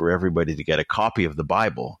possible for everybody to get a copy of the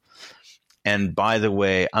Bible. And by the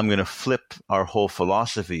way, I'm going to flip our whole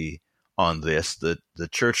philosophy on this. The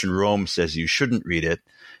church in Rome says you shouldn't read it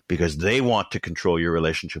because they want to control your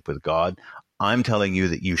relationship with God. I'm telling you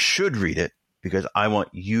that you should read it because I want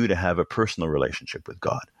you to have a personal relationship with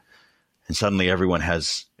God. And suddenly everyone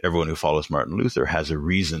who follows Martin Luther has a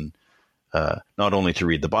reason not only to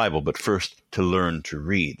read the Bible, but first to learn to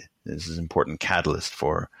read. This is an important catalyst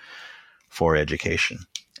for education.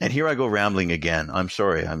 And here I go rambling again. I'm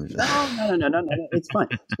sorry. No. It's fine.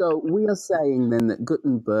 So we are saying then that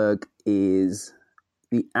Gutenberg is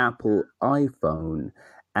the Apple iPhone,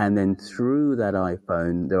 and then through that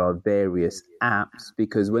iPhone there are various apps,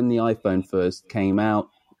 because when the iPhone first came out,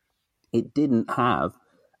 it didn't have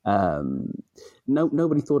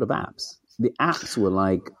nobody thought of apps. The apps were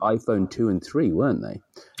like iPhone 2 and 3, weren't they?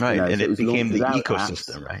 Right, and so it became the apps.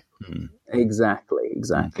 ecosystem, right? Mm-hmm. Exactly.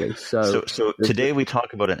 So today we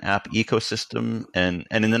talk about an app ecosystem, and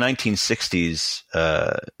in the 1960s,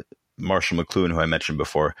 Marshall McLuhan, who I mentioned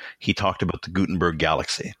before, he talked about the Gutenberg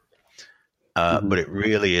galaxy. But it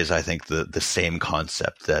really is, I think, the same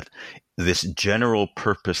concept, that this general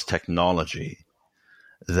purpose technology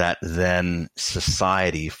that then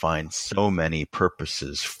society finds so many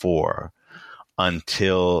purposes for,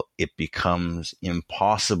 until it becomes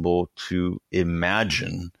impossible to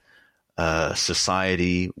imagine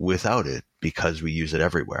society without it, because we use it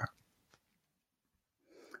everywhere.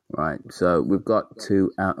 Right. So we've got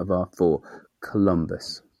 2 out of our 4.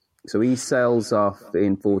 Columbus. So he sails off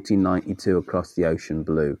in 1492 across the ocean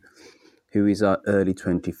blue. Who is our early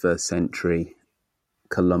 21st century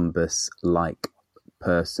Columbus-like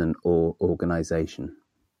person or organization?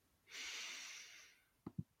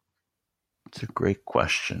 It's a great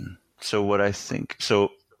question. So what I think,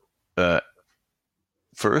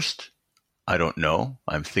 first, I don't know.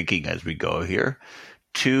 I'm thinking as we go here.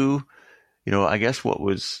 2, I guess what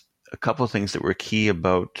was a couple of things that were key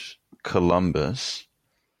about Columbus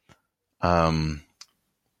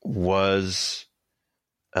was,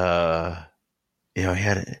 he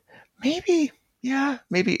had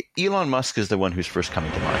maybe Elon Musk is the one who's first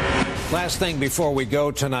coming to mind. Last thing before we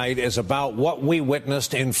go tonight is about what we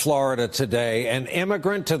witnessed in Florida today. An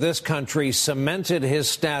immigrant to this country cemented his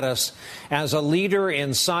status as a leader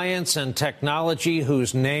in science and technology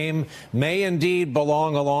whose name may indeed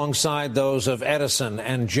belong alongside those of Edison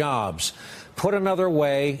and Jobs. Put another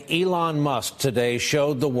way, Elon Musk today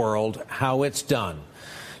showed the world how it's done.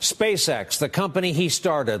 SpaceX, the company he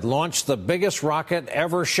started, launched the biggest rocket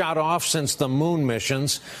ever shot off since the moon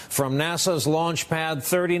missions from NASA's Launch Pad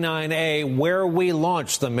 39A, where we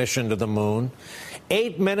launched the mission to the moon.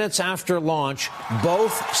 8 minutes after launch,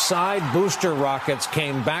 both side booster rockets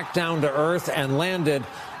came back down to Earth and landed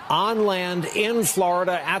on land in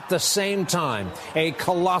Florida at the same time, a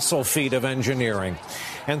colossal feat of engineering.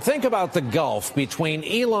 And think about the gulf between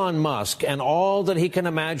Elon Musk and all that he can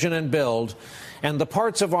imagine and build, and the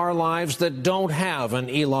parts of our lives that don't have an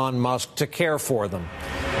Elon Musk to care for them.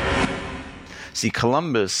 See,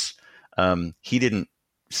 Columbus, he didn't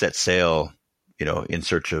set sail, in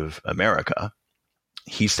search of America.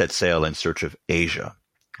 He set sail in search of Asia,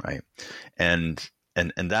 right? And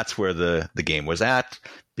that's where the game was at,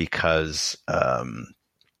 because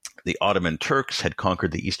the Ottoman Turks had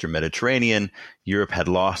conquered the Eastern Mediterranean. Europe had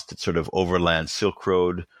lost its sort of overland Silk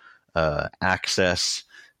Road access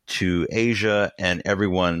to Asia, and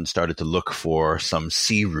everyone started to look for some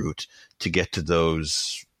sea route to get to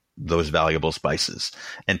those valuable spices.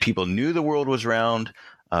 And people knew the world was round,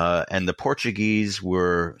 and the Portuguese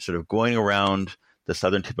were sort of going around the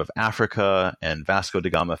southern tip of Africa, and Vasco da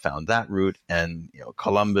Gama found that route, and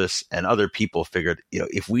Columbus and other people figured,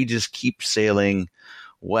 if we just keep sailing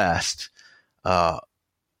west,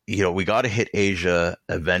 we got to hit Asia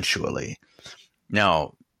eventually.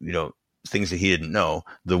 Now, things that he didn't know,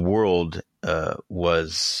 the world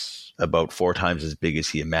was about 4 times as big as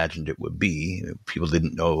he imagined it would be. People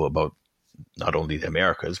didn't know about not only the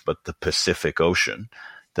Americas, but the Pacific Ocean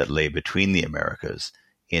that lay between the Americas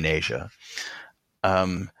in Asia.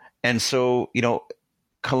 And so,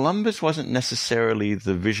 Columbus wasn't necessarily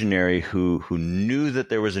the visionary who knew that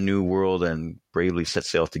there was a new world and bravely set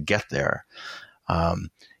sail to get there.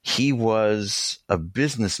 He was a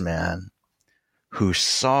businessman who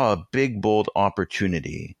saw a big, bold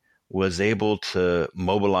opportunity, was able to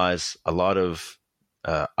mobilize a lot of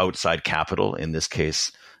outside capital, in this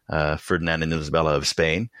case, Ferdinand and Isabella of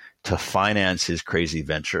Spain, to finance his crazy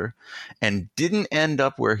venture, and didn't end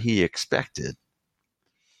up where he expected.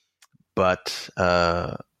 But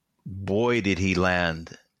boy, did he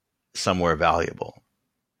land somewhere valuable.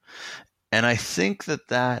 And I think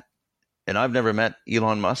that, and I've never met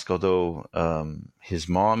Elon Musk, although his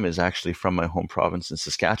mom is actually from my home province in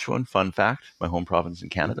Saskatchewan. Fun fact, my home province in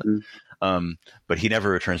Canada. Mm-hmm. But he never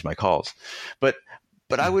returns my calls. But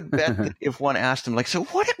I would bet that if one asked him, like, so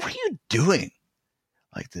what are you doing?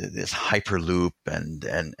 Like this Hyperloop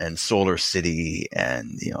and Solar City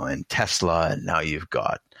and Tesla, and now you've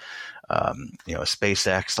got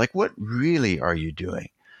SpaceX. Like, what really are you doing?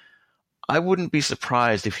 I wouldn't be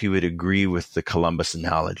surprised if he would agree with the Columbus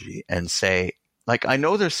analogy and say, like, I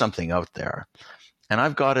know there's something out there, and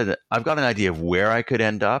I've got an idea of where I could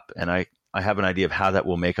end up, and I have an idea of how that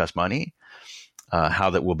will make us money, how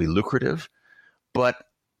that will be lucrative, but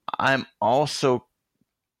I'm also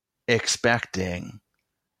expecting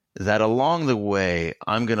that along the way,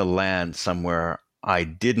 I'm going to land somewhere I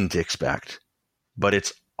didn't expect, but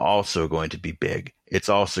it's also going to be big. It's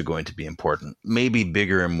also going to be important, maybe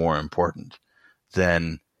bigger and more important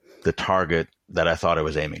than the target that I thought I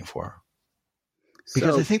was aiming for.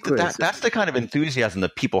 Because I think that's the kind of enthusiasm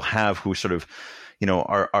that people have who sort of,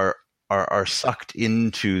 are sucked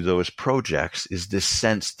into those projects, is this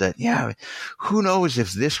sense that, yeah, who knows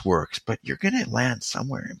if this works, but you're going to land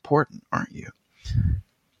somewhere important, aren't you?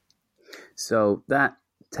 So that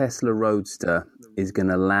Tesla Roadster is going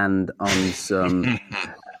to land on some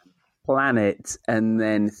planet, and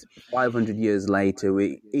then 500 years later,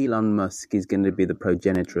 Elon Musk is going to be the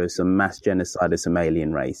progenitor of some mass genocide of some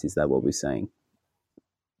alien race. Is that what we're saying?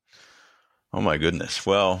 Oh my goodness!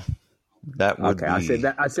 Well, that would be... I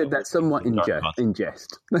said that somewhat in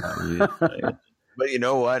jest. But you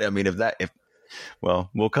know what? I mean,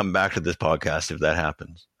 we'll come back to this podcast if that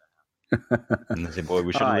happens. And they say, boy,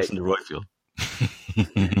 we should listen to Roifield.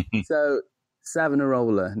 So,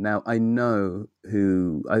 Savonarola. Now, I know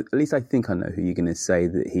at least I think I know who you're going to say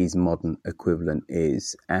that his modern equivalent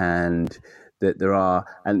is, and that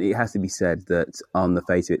and it has to be said that on the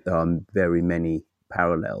face of it, there are very many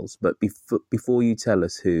parallels. But before you tell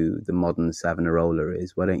us who the modern Savonarola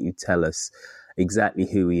is, why don't you tell us exactly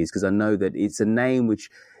who he is? Because I know that it's a name which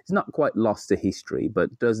is not quite lost to history,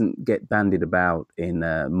 but doesn't get bandied about in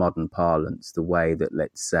modern parlance the way that,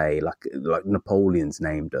 let's say, like Napoleon's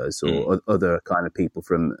name does, or other kind of people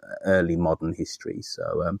from early modern history.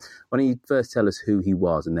 So why don't you first tell us who he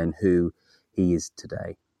was and then who he is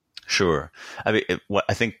today? Sure. I mean,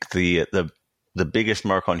 I think the biggest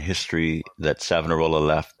mark on history that Savonarola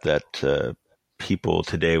left that people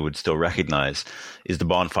today would still recognize is the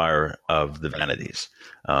bonfire of the vanities.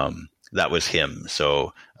 That was him.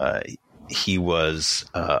 So he was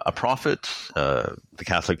a prophet. The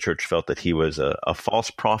Catholic Church felt that he was a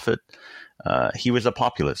false prophet. He was a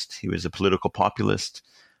populist. He was a political populist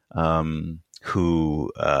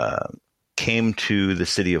who came to the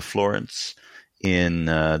city of Florence in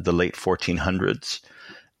the late 1400s.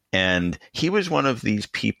 And he was one of these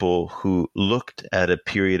people who looked at a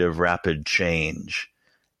period of rapid change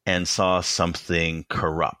and saw something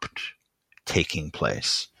corrupt taking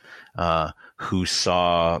place. Who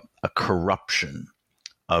saw a corruption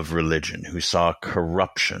of religion, who saw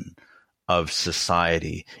corruption of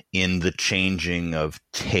society in the changing of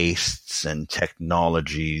tastes and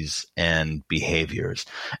technologies and behaviors.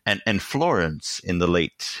 And Florence in the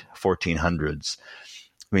late 1400s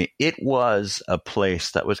I mean, it was a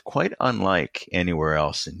place that was quite unlike anywhere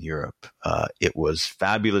else in Europe. It was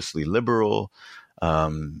fabulously liberal.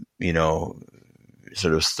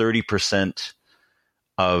 Sort of 30%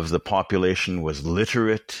 of the population was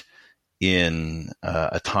literate in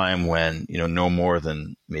a time when, no more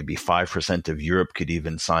than maybe 5% of Europe could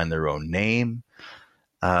even sign their own name.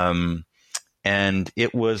 And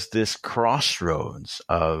it was this crossroads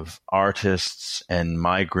of artists and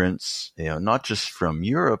migrants, not just from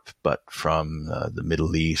Europe, but from the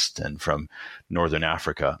Middle East and from Northern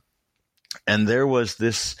Africa. And there was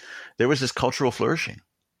this cultural flourishing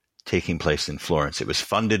taking place in Florence. It was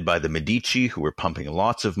funded by the Medici, who were pumping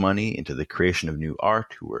lots of money into the creation of new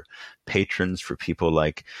art, who were patrons for people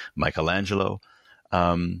like Michelangelo.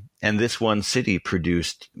 And this one city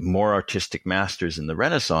produced more artistic masters in the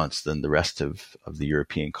Renaissance than the rest of the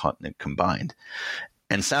European continent combined.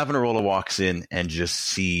 And Savonarola walks in and just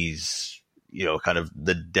sees, kind of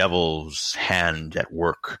the devil's hand at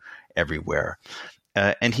work everywhere.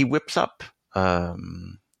 And he whips up a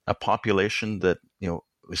population that,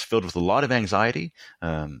 was filled with a lot of anxiety.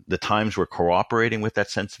 The times were cooperating with that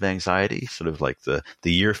sense of anxiety, sort of like the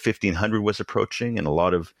year 1500 was approaching, and a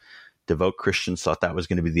lot of devout Christians thought that was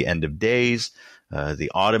going to be the end of days. The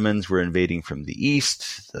Ottomans were invading from the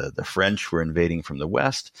east. The French were invading from the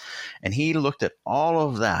west. And he looked at all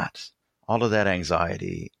of that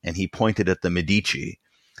anxiety, and he pointed at the Medici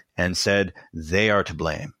and said, they are to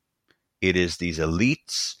blame. It is these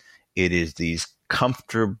elites. It is these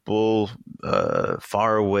comfortable,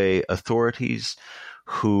 faraway authorities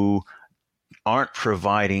who aren't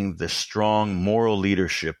providing the strong moral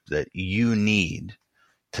leadership that you need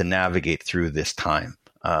to navigate through this time.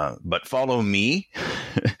 But follow me,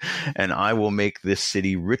 and I will make this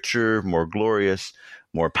city richer, more glorious,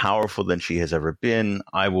 more powerful than she has ever been.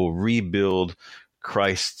 I will rebuild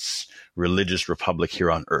Christ's religious republic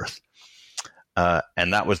here on earth.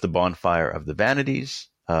 And that was the bonfire of the vanities.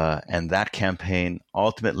 And that campaign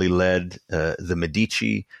ultimately led the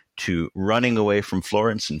Medici to running away from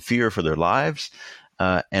Florence in fear for their lives,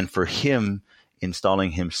 and for him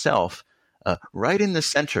installing himself right in the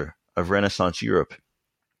center of Renaissance Europe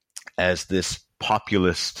as this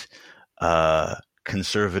populist,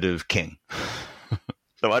 conservative king.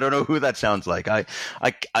 So I don't know who that sounds like. I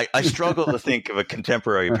struggle to think of a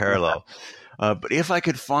contemporary parallel. But if I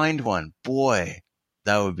could find one, boy,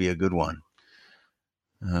 that would be a good one.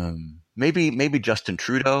 Maybe Justin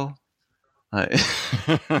Trudeau.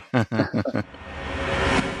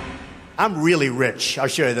 I'm really rich. I'll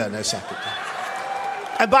show you that in a second.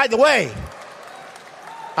 And by the way,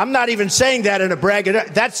 I'm not even saying that in a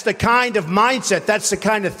braggadocio. That's the kind of mindset, that's the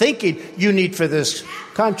kind of thinking you need for this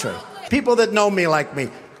country. People that know me like me.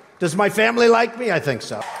 Does my family like me? I think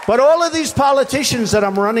so. But all of these politicians that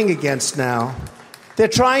I'm running against now, they're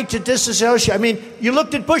trying to disassociate. I mean, you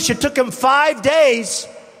looked at Bush. It took him 5 days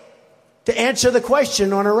to answer the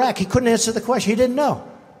question on Iraq. He couldn't answer the question. He didn't know.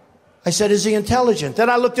 I said, is he intelligent? Then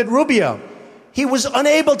I looked at Rubio. He was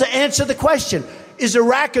unable to answer the question. Is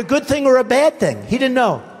Iraq a good thing or a bad thing? He didn't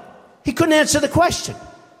know. He couldn't answer the question.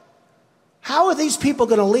 How are these people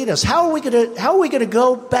going to lead us? How are we going to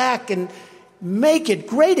go back and make it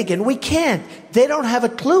great again? We can't. They don't have a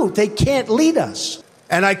clue. They can't lead us.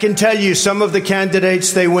 And I can tell you, some of the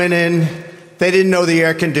candidates, they went in, they didn't know the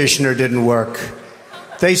air conditioner didn't work.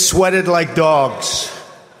 They sweated like dogs.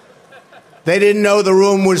 They didn't know the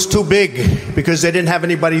room was too big because they didn't have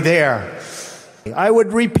anybody there. I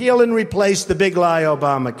would repeal and replace the big lie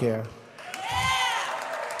Obamacare.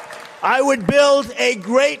 I would build a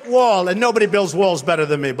great wall, and nobody builds walls better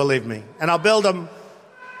than me, believe me. And I'll build them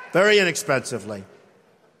very inexpensively.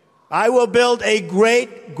 I will build a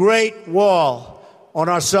great, great wall on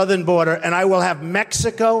our southern border, and I will have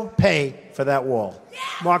Mexico pay for that wall.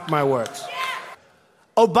 Mark my words.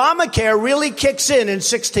 Obamacare really kicks in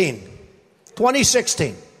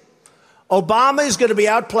 2016. Obama is going to be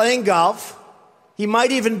out playing golf. He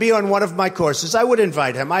might even be on one of my courses. I would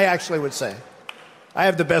invite him. I actually would say. I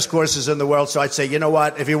have the best courses in the world, so I'd say, you know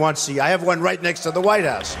what, if he wants to, I have one right next to the White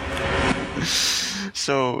House.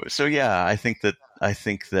 So yeah, I think that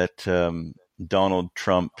Donald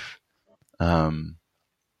Trump, from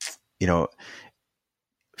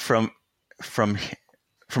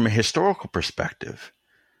a historical perspective,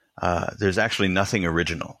 there's actually nothing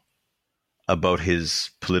original about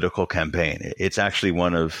his political campaign. It's actually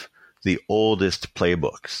one of the oldest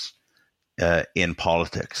playbooks in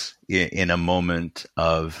politics, in a moment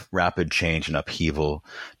of rapid change and upheaval,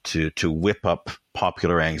 to whip up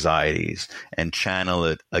popular anxieties and channel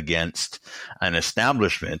it against an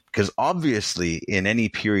establishment. Because obviously, in any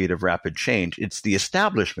period of rapid change, it's the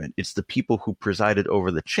establishment, it's the people who presided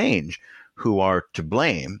over the change who are to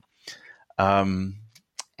blame. And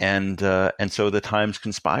so the times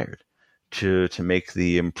conspired to make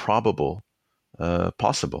the improbable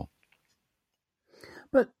possible.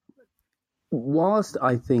 Whilst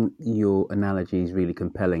I think your analogy is really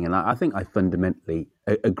compelling, and I think I fundamentally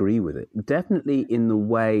agree with it, definitely in the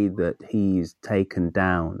way that he's taken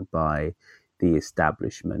down by the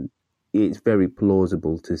establishment, it's very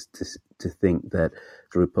plausible to think that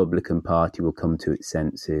the Republican Party will come to its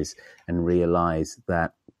senses and realise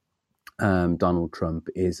that Donald Trump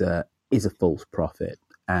is a false prophet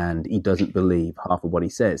and he doesn't believe half of what he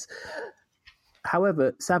says.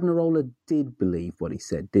 However, Savonarola did believe what he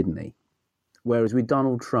said, didn't he? Whereas with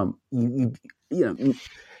Donald Trump, you know,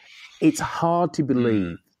 it's hard to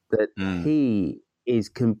believe that he is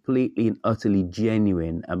completely and utterly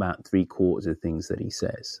genuine about 3/4 of things that he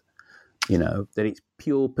says. You know, that it's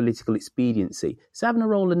pure political expediency.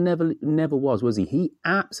 Savonarola never was he? He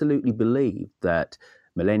absolutely believed that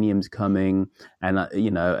millennium's coming, and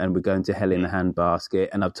and we're going to hell in a handbasket.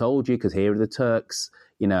 And I've told you, because here are the Turks,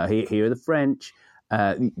 here are the French.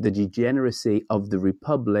 The degeneracy of the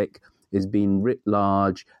Republic is being writ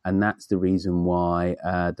large, and that's the reason why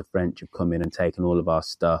the French have come in and taken all of our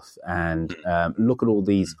stuff. And look at all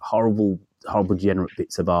these horrible degenerate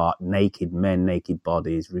bits of art, naked men, naked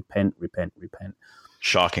bodies, repent, repent, repent.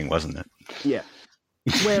 Shocking, wasn't it? Yeah.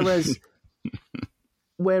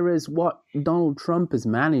 Whereas what Donald Trump has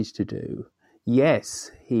managed to do,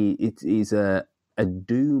 yes, it is a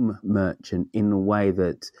doom merchant in a way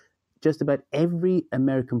that just about every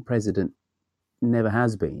American president never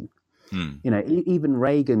has been. Even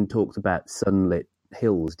Reagan talked about sunlit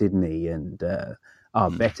hills, didn't he? And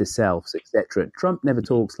our better selves, etc. Trump never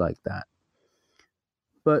talks like that.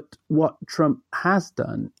 But what Trump has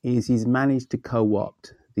done is he's managed to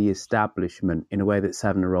co-opt the establishment in a way that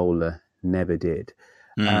Savonarola never did.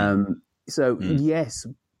 Yes,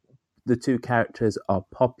 the two characters are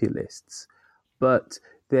populists, but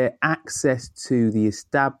their access to the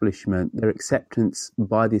establishment, their acceptance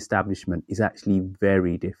by the establishment is actually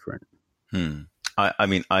very different. I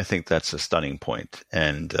mean, I think that's a stunning point,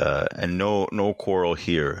 and no quarrel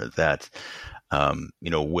here that,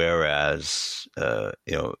 whereas,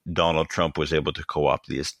 Donald Trump was able to co-opt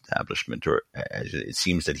the establishment, or it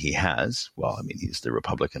seems that he has, well, I mean, he's the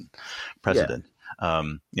Republican president.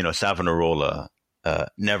 Yeah. Savonarola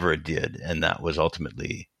never did, and that was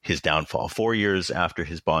ultimately his downfall. 4 years after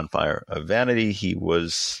his bonfire of vanity, he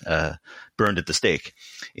was burned at the stake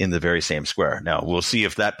in the very same square. Now, we'll see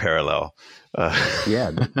if that parallel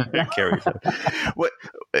carries out.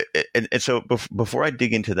 And so before I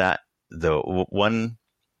dig into that, though,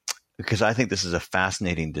 because I think this is a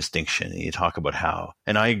fascinating distinction, and you talk about how,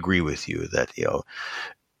 and I agree with you that,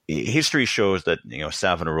 history shows that,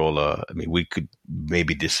 Savonarola, I mean, we could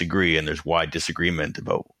maybe disagree, and there's wide disagreement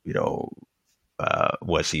about,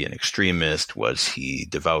 was he an extremist? Was he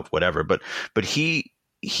devout? Whatever. But he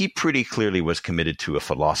pretty clearly was committed to a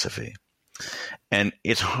philosophy. And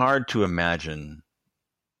it's hard to imagine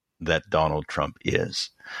that Donald Trump is.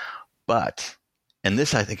 But, and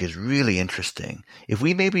this I think is really interesting, if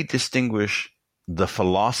we maybe distinguish the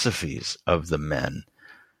philosophies of the men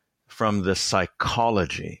from the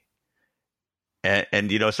psychology,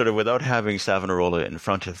 and sort of without having Savonarola in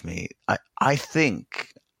front of me, I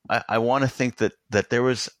think I want to think that there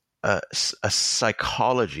was a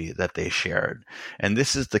psychology that they shared, and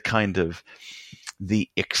this is the kind of the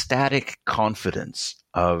ecstatic confidence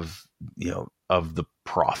of the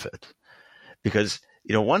prophet, because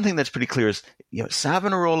one thing that's pretty clear is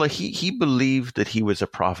Savonarola he believed that he was a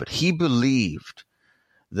prophet. He believed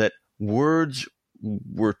that words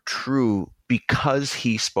were true because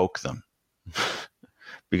he spoke them,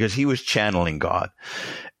 because he was channeling God.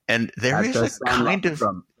 And there is a kind of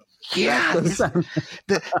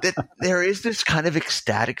that there is this kind of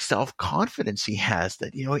ecstatic self-confidence he has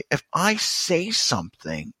that, if I say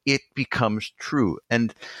something, it becomes true.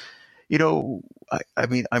 And, I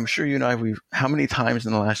mean, I'm sure you and I, how many times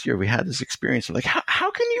in the last year we had this experience of like,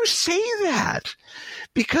 how can you say that?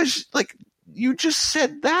 Because you just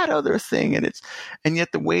said that other thing. And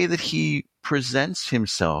yet the way that he presents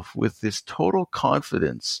himself with this total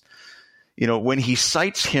confidence, when he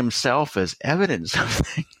cites himself as evidence of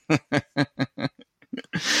things.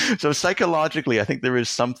 So psychologically, I think there is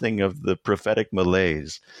something of the prophetic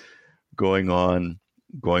malaise going on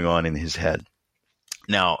in his head.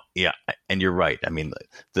 Now, yeah, and you're right. I mean,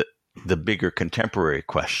 the bigger contemporary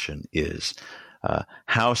question is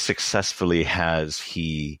how successfully has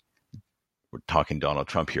he, we're talking Donald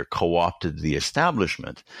Trump here, co-opted the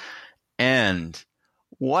establishment, and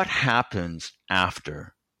what happens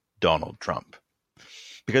after Donald Trump?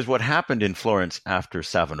 Because what happened in Florence after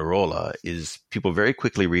Savonarola is people very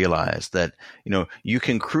quickly realized that, you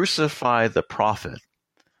can crucify the prophet,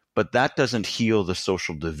 but that doesn't heal the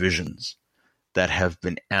social divisions that have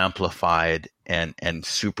been amplified and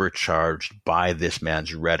supercharged by this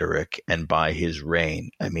man's rhetoric and by his reign.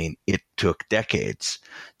 I mean, it took decades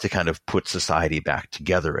to kind of put society back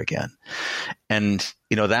together again. And,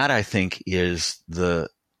 that I think is the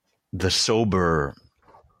sober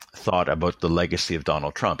thought about the legacy of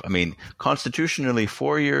Donald Trump. I mean, constitutionally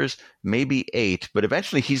 4 years, maybe 8, but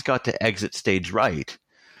eventually he's got to exit stage right.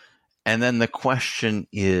 And then the question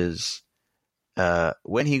is,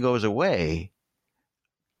 when he goes away,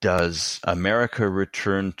 does America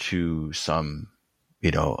return to some,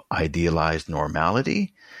 idealized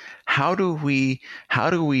normality? How do we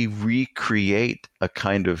recreate a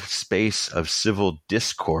kind of space of civil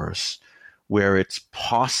discourse where it's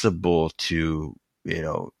possible to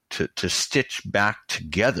stitch back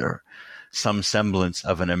together some semblance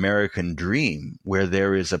of an American dream where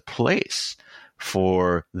there is a place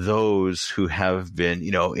for those who have been,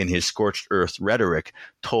 in his scorched earth rhetoric,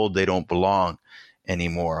 told they don't belong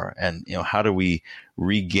anymore? And, how do we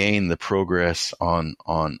regain the progress on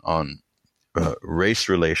race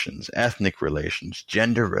relations, ethnic relations,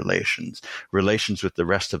 gender relations, relations with the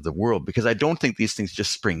rest of the world? Because I don't think these things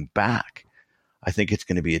just spring back. I think it's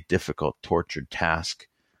going to be a difficult, tortured task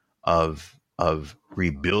of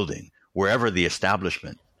rebuilding wherever the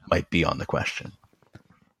establishment might be on the question.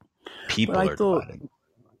 People are dividing.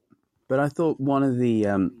 But I thought one of the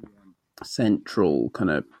central kind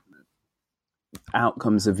of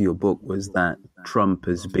outcomes of your book was that Trump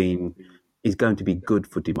is going to be good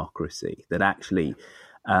for democracy. That actually,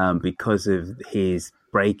 because of his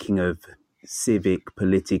breaking of civic,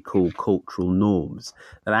 political, cultural norms,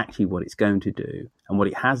 that actually what it's going to do and what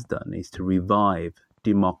it has done is to revive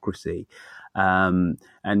democracy. And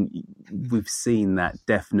we've seen that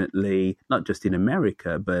definitely not just in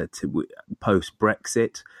America, but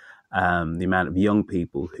post-Brexit, the amount of young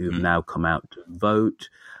people who have now come out to vote.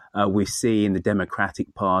 We're seeing the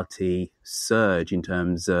Democratic Party surge in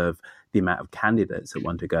terms of the amount of candidates that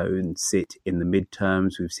want to go and sit in the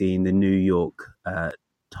midterms. We've seen the New York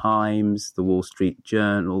Times, the Wall Street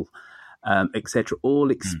Journal, etc., all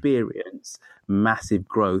experience massive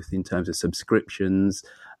growth in terms of subscriptions,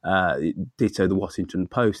 ditto the Washington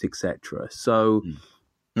Post, etc. So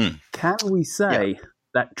can we say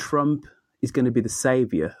that Trump is going to be the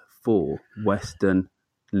savior for Western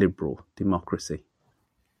liberal democracy?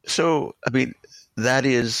 So, I mean, that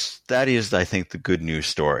is, I think, the good news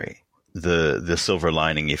story, the silver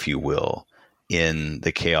lining, if you will, in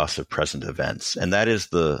the chaos of present events. And that is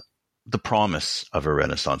the promise of a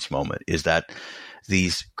Renaissance moment, is that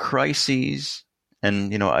these crises,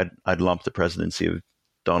 and, I'd lump the presidency of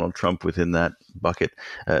Donald Trump within that bucket,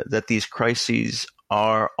 that these crises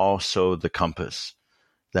are also the compass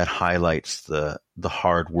that highlights the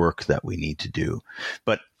hard work that we need to do.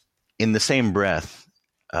 But in the same breath,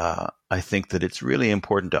 I think that it's really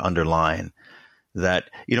important to underline that,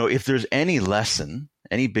 if there's any lesson,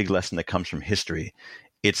 any big lesson that comes from history,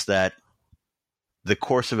 it's that the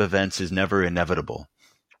course of events is never inevitable,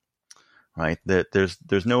 right? That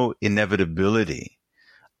there's no inevitability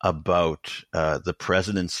about the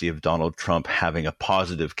presidency of Donald Trump having a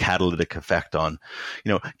positive catalytic effect on,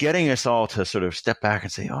 getting us all to sort of step back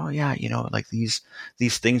and say, oh yeah, like these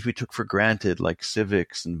things we took for granted, like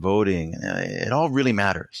civics and voting, it all really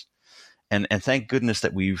matters. And thank goodness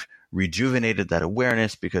that we've rejuvenated that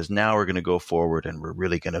awareness, because now we're going to go forward and we're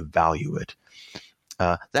really going to value it.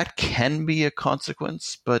 That can be a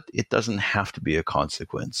consequence, but it doesn't have to be a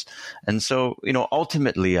consequence. And so,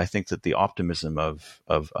 ultimately, I think that the optimism of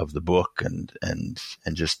the book and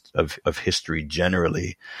just of history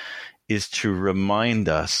generally is to remind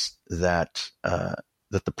us that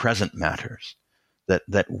that the present matters,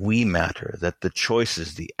 that we matter, that the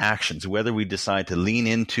choices, the actions, whether we decide to lean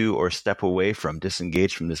into or step away from,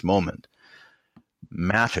 disengage from this moment,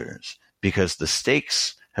 matters, because the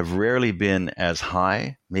stakes have rarely been as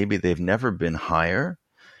high. Maybe they've never been higher.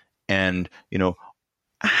 And,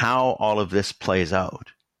 how all of this plays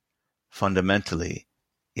out fundamentally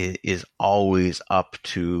is always up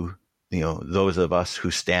to, those of us who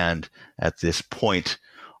stand at this point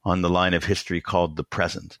on the line of history called the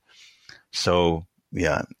present. So,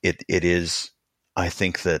 yeah, it is, I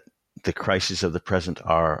think that the crises of the present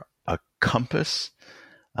are a compass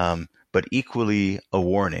but equally a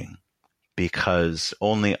warning, because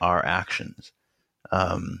only our actions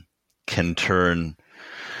can turn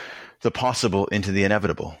the possible into the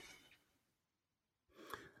inevitable.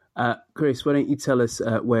 Chris, why don't you tell us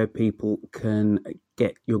where people can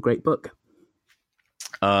get your great book?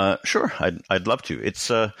 Sure, I'd love to.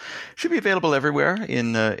 It's should be available everywhere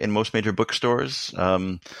in most major bookstores.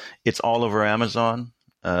 It's all over Amazon,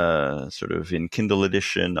 sort of in Kindle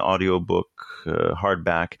edition, audiobook,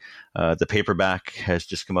 hardback. The paperback has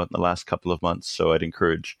just come out in the last couple of months, so I'd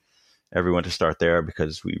encourage everyone to start there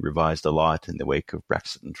because we revised a lot in the wake of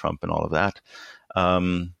Brexit and Trump and all of that.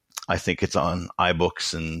 I think it's on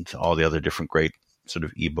iBooks and all the other different great sort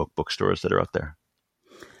of ebook bookstores that are out there.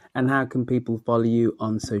 And how can people follow you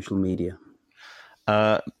on social media?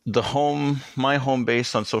 My home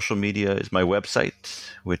base on social media is my website,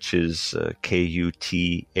 which is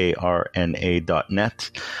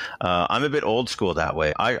kutarna.net. I'm a bit old school that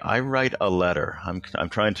way. I write a letter. I'm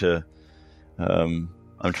trying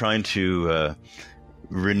to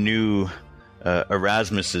renew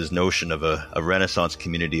Erasmus's notion of a Renaissance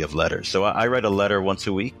community of letters. So I write a letter once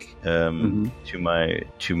a week to my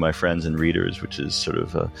friends and readers, which is sort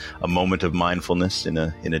of a moment of mindfulness in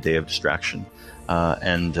a day of distraction.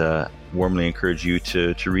 And warmly encourage you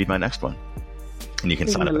to read my next one. And you can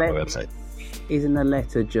sign up at my website. Isn't a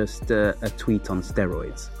letter just a tweet on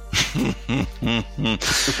steroids?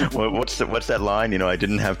 Well, what's that line? I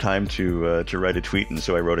didn't have time to write a tweet, and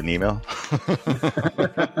so I wrote an email.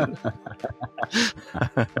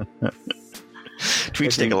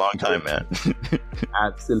 Tweets take a long time, man.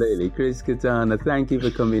 Absolutely. Chris Katana, thank you for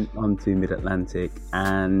coming on to Mid-Atlantic.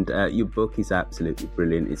 And your book is absolutely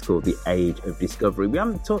brilliant. It's called The Age of Discovery. We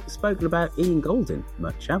haven't spoken about Ian Goldin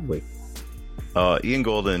much, have we? Ian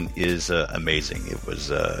Goldin is amazing. It was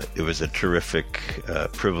a terrific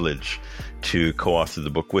privilege to co-author the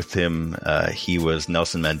book with him. He was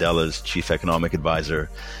Nelson Mandela's chief economic advisor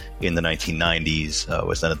in the 1990s,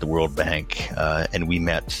 was then at the World Bank, and we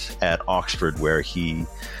met at Oxford, where he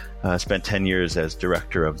spent 10 years as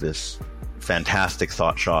director of this fantastic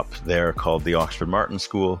thought shop there called the Oxford Martin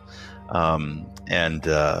School. A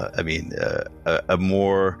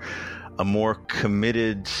more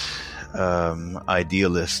committed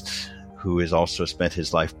idealist who has also spent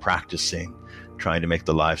his life practicing, trying to make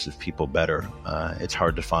the lives of people better. It's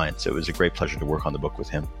hard to find. So it was a great pleasure to work on the book with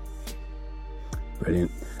him.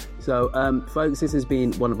 Brilliant. So, folks, this has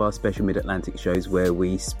been one of our special Mid-Atlantic shows where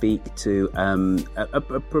we speak to a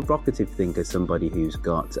provocative thinker, somebody who's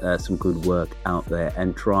got some good work out there,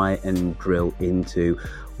 and try and drill into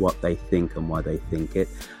what they think and why they think it.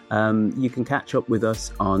 You can catch up with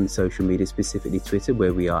us on social media, specifically Twitter,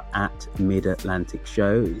 where we are at Mid-Atlantic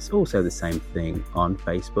Show. It's also the same thing on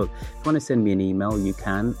Facebook. If you want to send me an email, you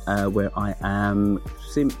can, where I am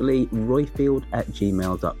simply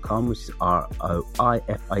roifield@gmail.com, which is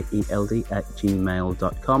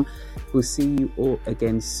roifield@gmail.com. We'll see you all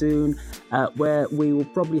again soon, where we will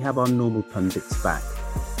probably have our normal pundits back.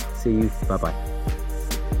 See you. Bye-bye.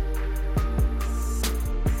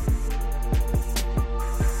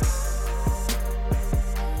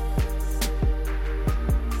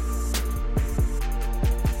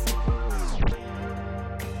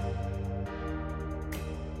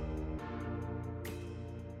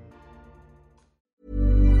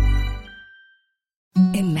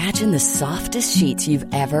 Imagine the softest sheets you've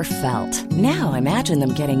ever felt. Now imagine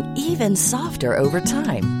them getting even softer over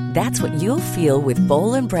time. That's what you'll feel with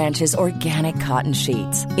Boll & Branch's organic cotton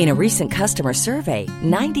sheets. In a recent customer survey,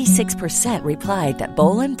 96% replied that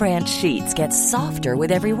Boll & Branch sheets get softer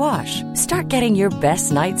with every wash. Start getting your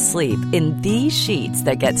best night's sleep in these sheets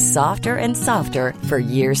that get softer and softer for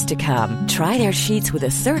years to come. Try their sheets with a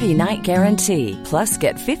 30-night guarantee. Plus,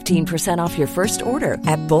 get 15% off your first order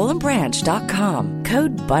at bollandbranch.com.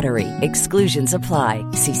 Code BUTTERY. Exclusions apply.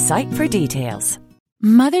 See site for details.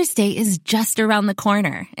 Mother's Day is just around the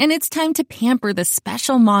corner, and it's time to pamper the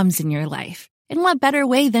special moms in your life. And what better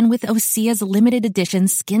way than with Osea's limited edition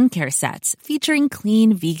skincare sets, featuring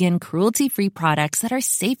clean, vegan, cruelty-free products that are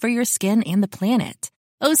safe for your skin and the planet.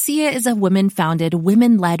 Osea is a women-founded,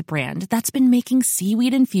 women-led brand that's been making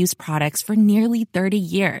seaweed-infused products for nearly 30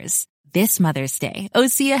 years. This Mother's Day,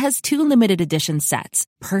 Osea has 2 limited edition sets,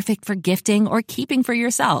 perfect for gifting or keeping for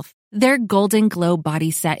yourself. Their Golden Glow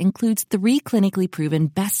body set includes 3 clinically proven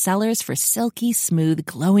bestsellers for silky, smooth,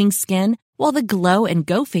 glowing skin, while the Glow and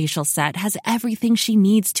Go facial set has everything she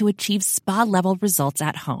needs to achieve spa-level results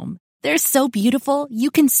at home. They're so beautiful,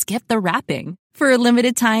 you can skip the wrapping. For a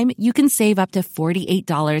limited time, you can save up to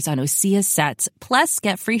 $48 on Osea sets, plus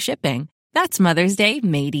get free shipping. That's Mother's Day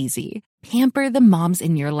made easy. Pamper the moms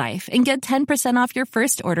in your life and get 10% off your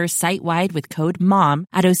first order site-wide with code MOM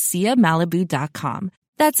at OseaMalibu.com.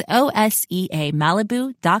 That's OSEA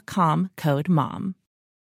Malibu.com, code MOM.